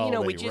for this Well, holiday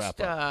we just,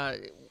 wrap-up?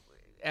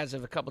 as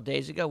of a couple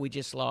days ago, we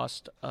just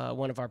lost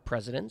one of our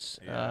presidents.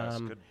 Yes,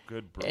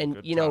 good. And,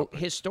 good topic.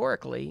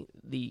 historically,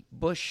 the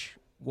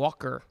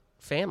Bush-Walker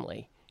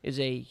family is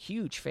a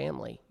huge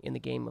family in the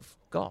game of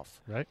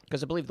golf. Right.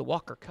 Because I believe the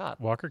Walker Cup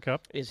Walker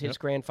Cup is his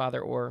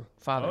grandfather or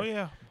father. Oh,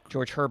 yeah.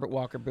 George Herbert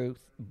Walker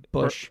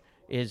Bush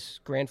is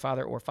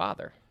grandfather or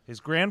father. His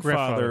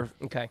grandfather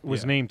Okay.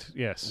 was named,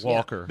 yes.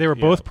 Walker. They were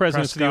both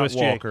presidents Prescott of the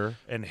USGA. Walker,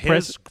 and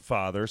his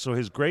father, so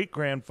his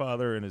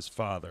great-grandfather and his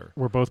father.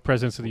 Were both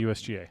presidents of the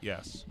USGA.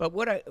 Yes. But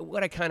what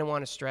I kind of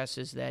want to stress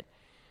is that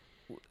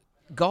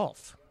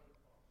golf,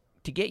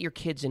 to get your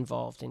kids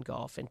involved in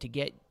golf and to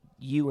get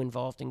you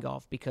involved in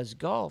golf, because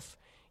golf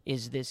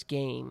is this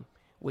game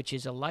which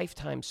is a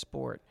lifetime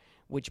sport,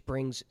 which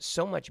brings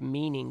so much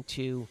meaning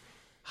to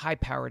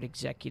high-powered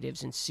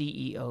executives and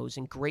CEOs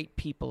and great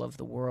people of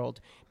the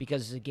world,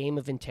 because it's a game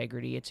of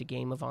integrity, it's a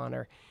game of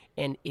honor,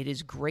 and it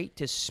is great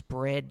to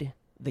spread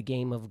the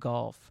game of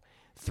golf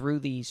through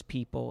these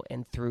people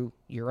and through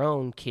your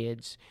own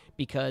kids,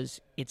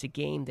 because it's a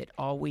game that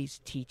always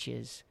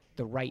teaches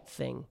the right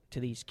thing to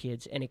these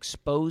kids and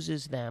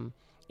exposes them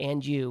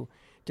and you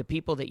to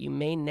people that you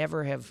may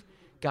never have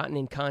gotten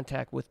in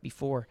contact with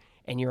before,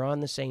 and you're on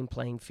the same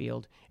playing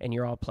field, and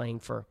you're all playing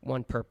for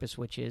one purpose,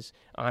 which is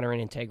honor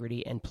and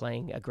integrity and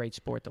playing a great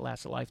sport that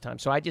lasts a lifetime.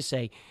 So I just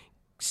say,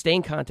 stay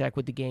in contact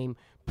with the game,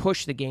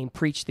 push the game,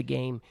 preach the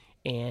game,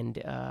 and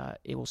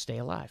it will stay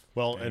alive.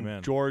 Well, Amen.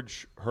 And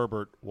George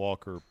Herbert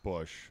Walker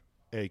Bush,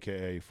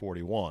 a.k.a.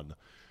 41,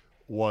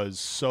 was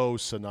so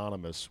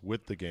synonymous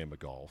with the game of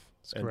golf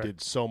and correct.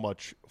 did so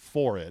much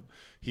for it.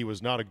 He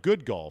was not a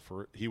good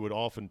golfer. He would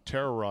often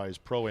terrorize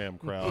Pro-Am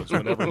crowds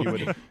whenever he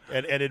would,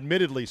 and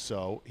admittedly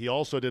so. He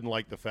also didn't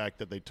like the fact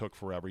that they took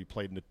forever. He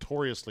played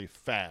notoriously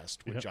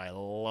fast, which I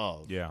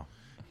love. Yeah.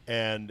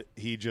 And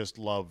he just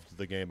loved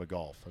the game of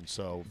golf. And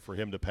so for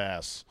him to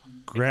pass.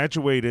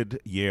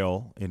 Graduated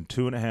Yale in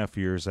 2.5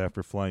 years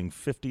after flying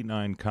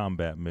 59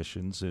 combat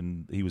missions,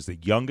 and he was the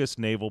youngest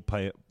naval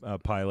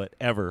pilot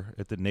ever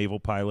at the naval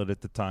pilot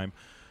at the time.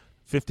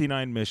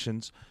 59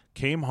 missions,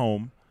 came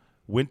home,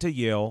 went to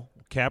Yale,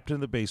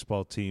 captained the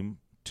baseball team,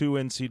 2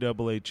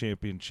 NCAA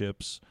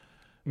championships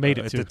made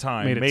it at to the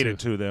time, made it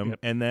to them,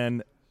 and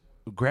then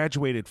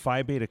graduated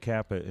Phi Beta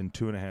Kappa in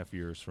 2.5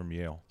 years from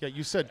Yale. Yeah,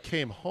 you said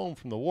came home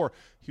from the war.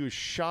 He was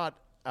shot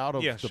out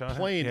of the shot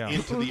plane out,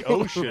 into the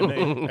ocean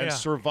and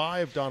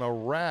survived on a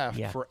raft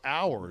for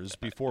hours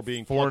before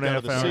being plucked out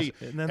of the sea.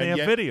 And then they have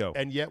video.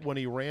 And yet when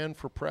he ran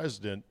for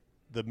president,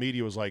 the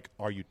media was like,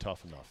 are you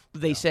tough enough?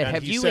 They said,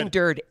 have you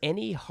endured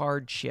any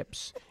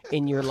hardships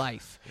in your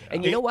life?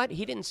 And you know what?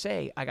 He didn't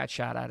say, I got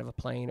shot out of a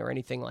plane or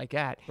anything like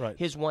that. Right.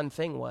 His one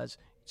thing was,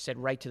 said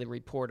right to the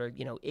reporter,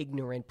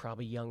 ignorant,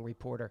 probably young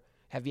reporter,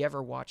 have you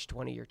ever watched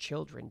one of your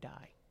children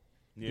die?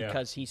 Yeah.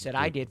 Because he said,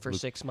 I did for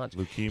 6 months.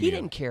 Leukemia. He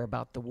didn't care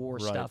about the war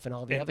stuff and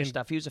all the other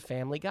stuff. He was a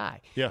family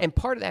guy. Yeah. And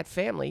part of that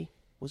family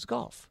was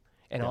golf.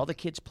 And all the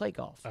kids play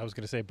golf. I was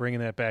going to say, bringing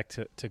that back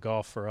to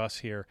golf for us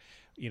here,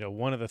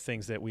 one of the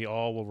things that we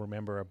all will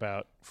remember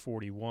about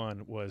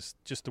 41 was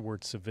just the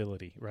word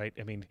civility, right?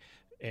 I mean,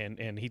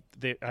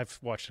 I've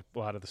watched a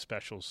lot of the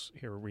specials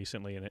here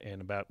recently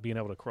and about being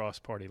able to cross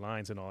party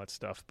lines and all that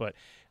stuff, but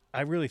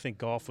I really think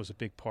golf was a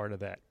big part of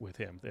that with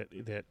him,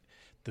 that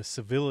the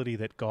civility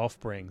that golf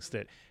brings,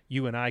 that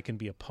you and I can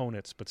be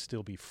opponents but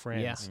still be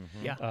friends,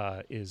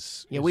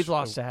 is we've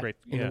lost that great,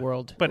 in the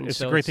world. But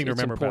it's a great thing to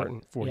remember important.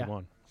 about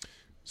 41.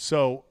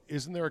 So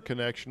isn't there a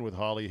connection with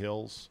Holly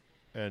Hills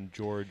and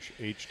George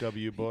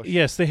H.W. Bush?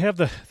 Yes, they have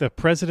the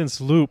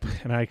President's Loop,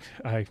 and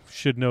I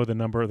should know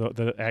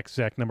the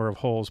exact number of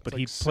holes, but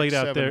he played 6,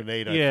 out 7, there. and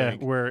 8, I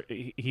think. Where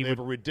he they would have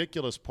a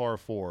ridiculous par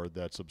 4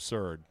 that's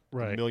absurd.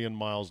 Right. 1 million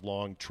miles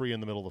long, tree in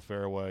the middle of the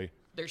fairway.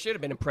 There should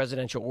have been a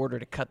presidential order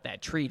to cut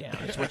that tree down.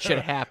 That's what should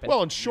have happened.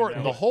 Well, and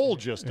shorten the hole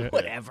just a bit.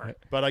 Whatever.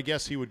 But I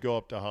guess he would go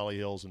up to Holly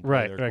Hills and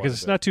play there quite because a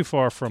it's bit. not too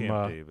far from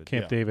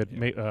Camp David.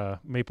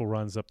 Maple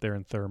Run's up there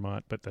in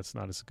Thurmont, but that's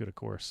not as good a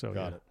course. So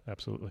Got it.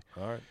 Absolutely.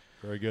 All right,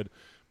 very good,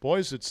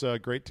 boys. It's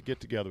great to get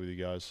together with you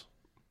guys.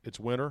 It's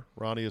winter.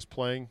 Ronnie is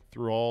playing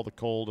through all the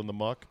cold and the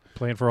muck.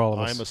 Playing for all of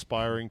us. I'm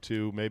aspiring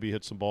to maybe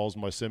hit some balls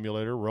in my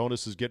simulator.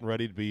 Ronas is getting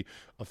ready to be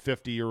a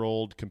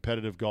 50-year-old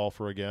competitive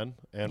golfer again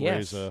and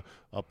raise a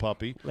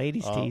puppy.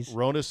 Ladies tease.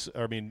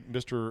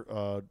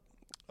 Mr.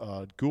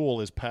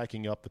 Gould is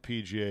packing up the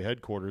PGA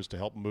headquarters to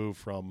help move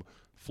from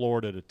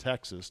Florida to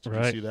Texas. Did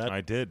you see that?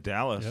 I did.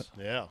 Dallas.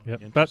 Yeah.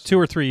 Yep. About 2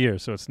 or 3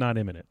 years, so it's not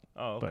imminent.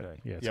 Oh, okay.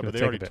 But, but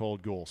they already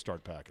told Gould,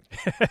 start packing.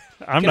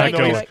 I'm not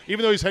going.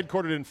 Even though he's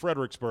headquartered in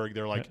Fredericksburg,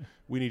 they're like,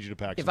 we need you to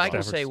pack If some I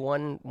can stuff. say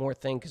one more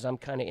thing, because I'm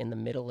kind of in the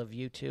middle of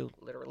you two,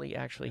 literally,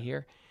 actually,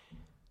 here.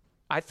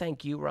 I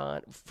thank you,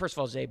 Ron. First of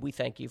all, Zabe, we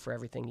thank you for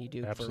everything you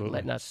do, for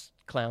letting us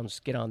clowns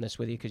get on this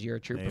with you, because you're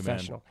a true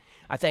professional.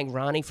 I thank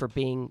Ronnie for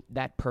being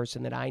that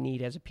person that I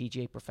need as a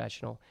PGA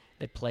professional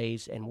that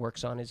plays and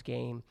works on his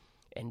game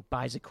and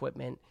buys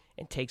equipment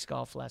and takes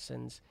golf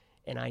lessons,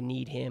 and I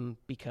need him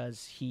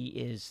because he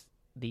is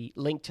the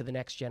link to the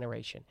next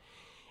generation.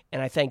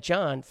 And I thank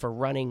John for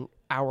running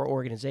our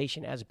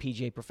organization as a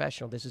PGA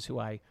professional. This is who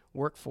I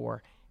work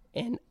for,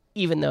 and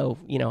even though,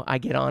 I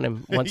get on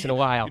him once in a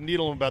while. You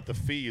needle him about the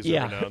fees every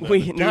now and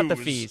then. Not the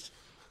fees,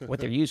 what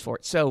they're used for.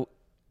 So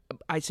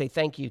I say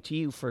thank you to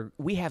you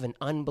we have an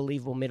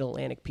unbelievable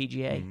Mid-Atlantic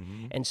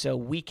PGA, and so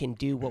we can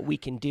do what we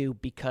can do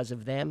because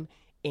of them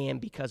and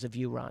because of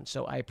you, Ron.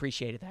 So I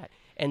appreciated that.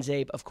 And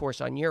Zabe, of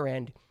course, on your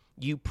end,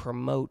 you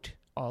promote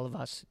all of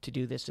us to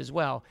do this as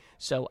well.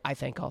 So I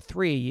thank all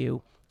three of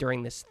you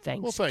during this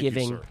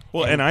Thanksgiving.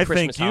 Well, and I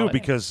Christmas thank you holiday.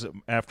 because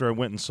after I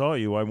went and saw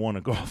you, I won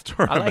a golf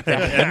tournament. I like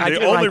that. And I the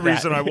do only like that.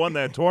 reason I won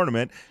that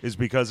tournament is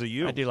because of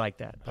you. I do like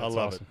that. I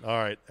love it. All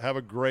right. Have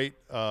a great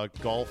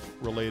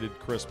golf-related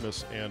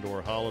Christmas and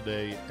or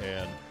holiday,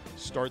 and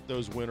start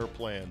those winter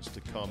plans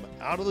to come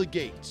out of the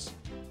gates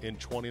in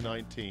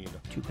 2019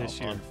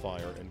 on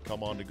fire, and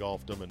come on to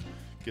Golfdom and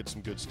get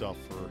some good stuff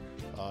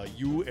for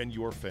you and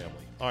your family.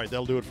 All right,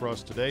 that'll do it for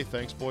us today.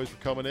 Thanks, boys, for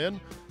coming in.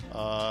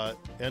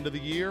 End of the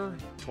year,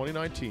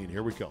 2019.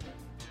 Here we come.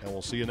 And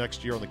we'll see you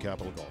next year on the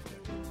Capital Golf Day.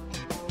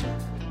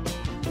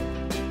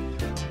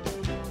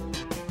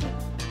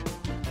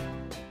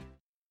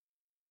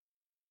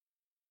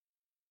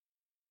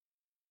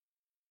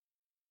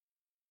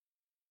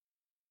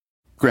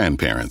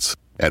 Grandparents.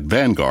 At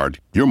Vanguard,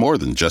 you're more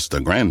than just a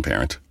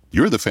grandparent.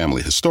 You're the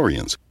family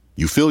historians.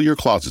 You fill your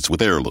closets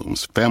with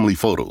heirlooms, family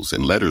photos,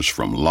 and letters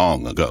from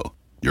long ago.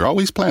 You're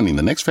always planning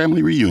the next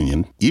family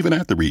reunion, even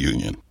at the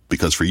reunion.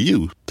 Because for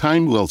you,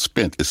 time well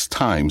spent is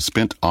time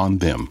spent on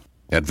them.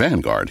 At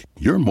Vanguard,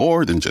 you're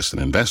more than just an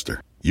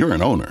investor. You're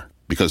an owner.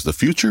 Because the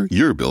future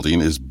you're building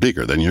is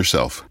bigger than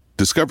yourself.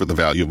 Discover the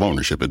value of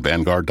ownership at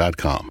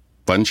Vanguard.com.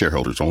 Fund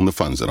shareholders own the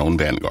funds that own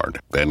Vanguard.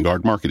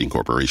 Vanguard Marketing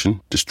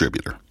Corporation,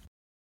 distributor.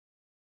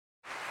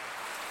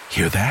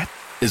 Hear that?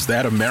 Is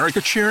that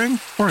America cheering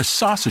or a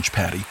sausage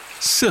patty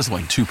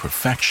sizzling to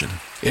perfection?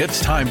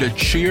 It's time to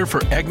cheer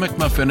for Egg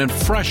McMuffin and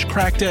fresh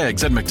cracked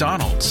eggs at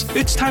McDonald's.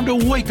 It's time to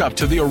wake up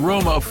to the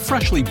aroma of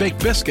freshly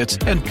baked biscuits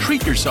and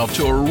treat yourself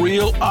to a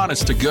real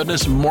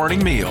honest-to-goodness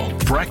morning meal.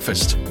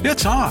 Breakfast.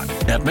 It's on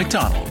at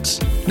McDonald's.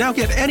 Now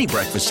get any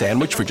breakfast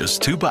sandwich for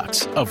just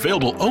 $2.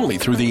 Available only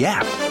through the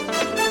app.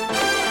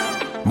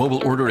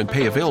 Mobile order and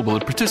pay available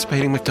at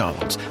participating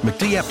McDonald's.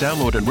 McD app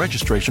download and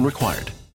registration required.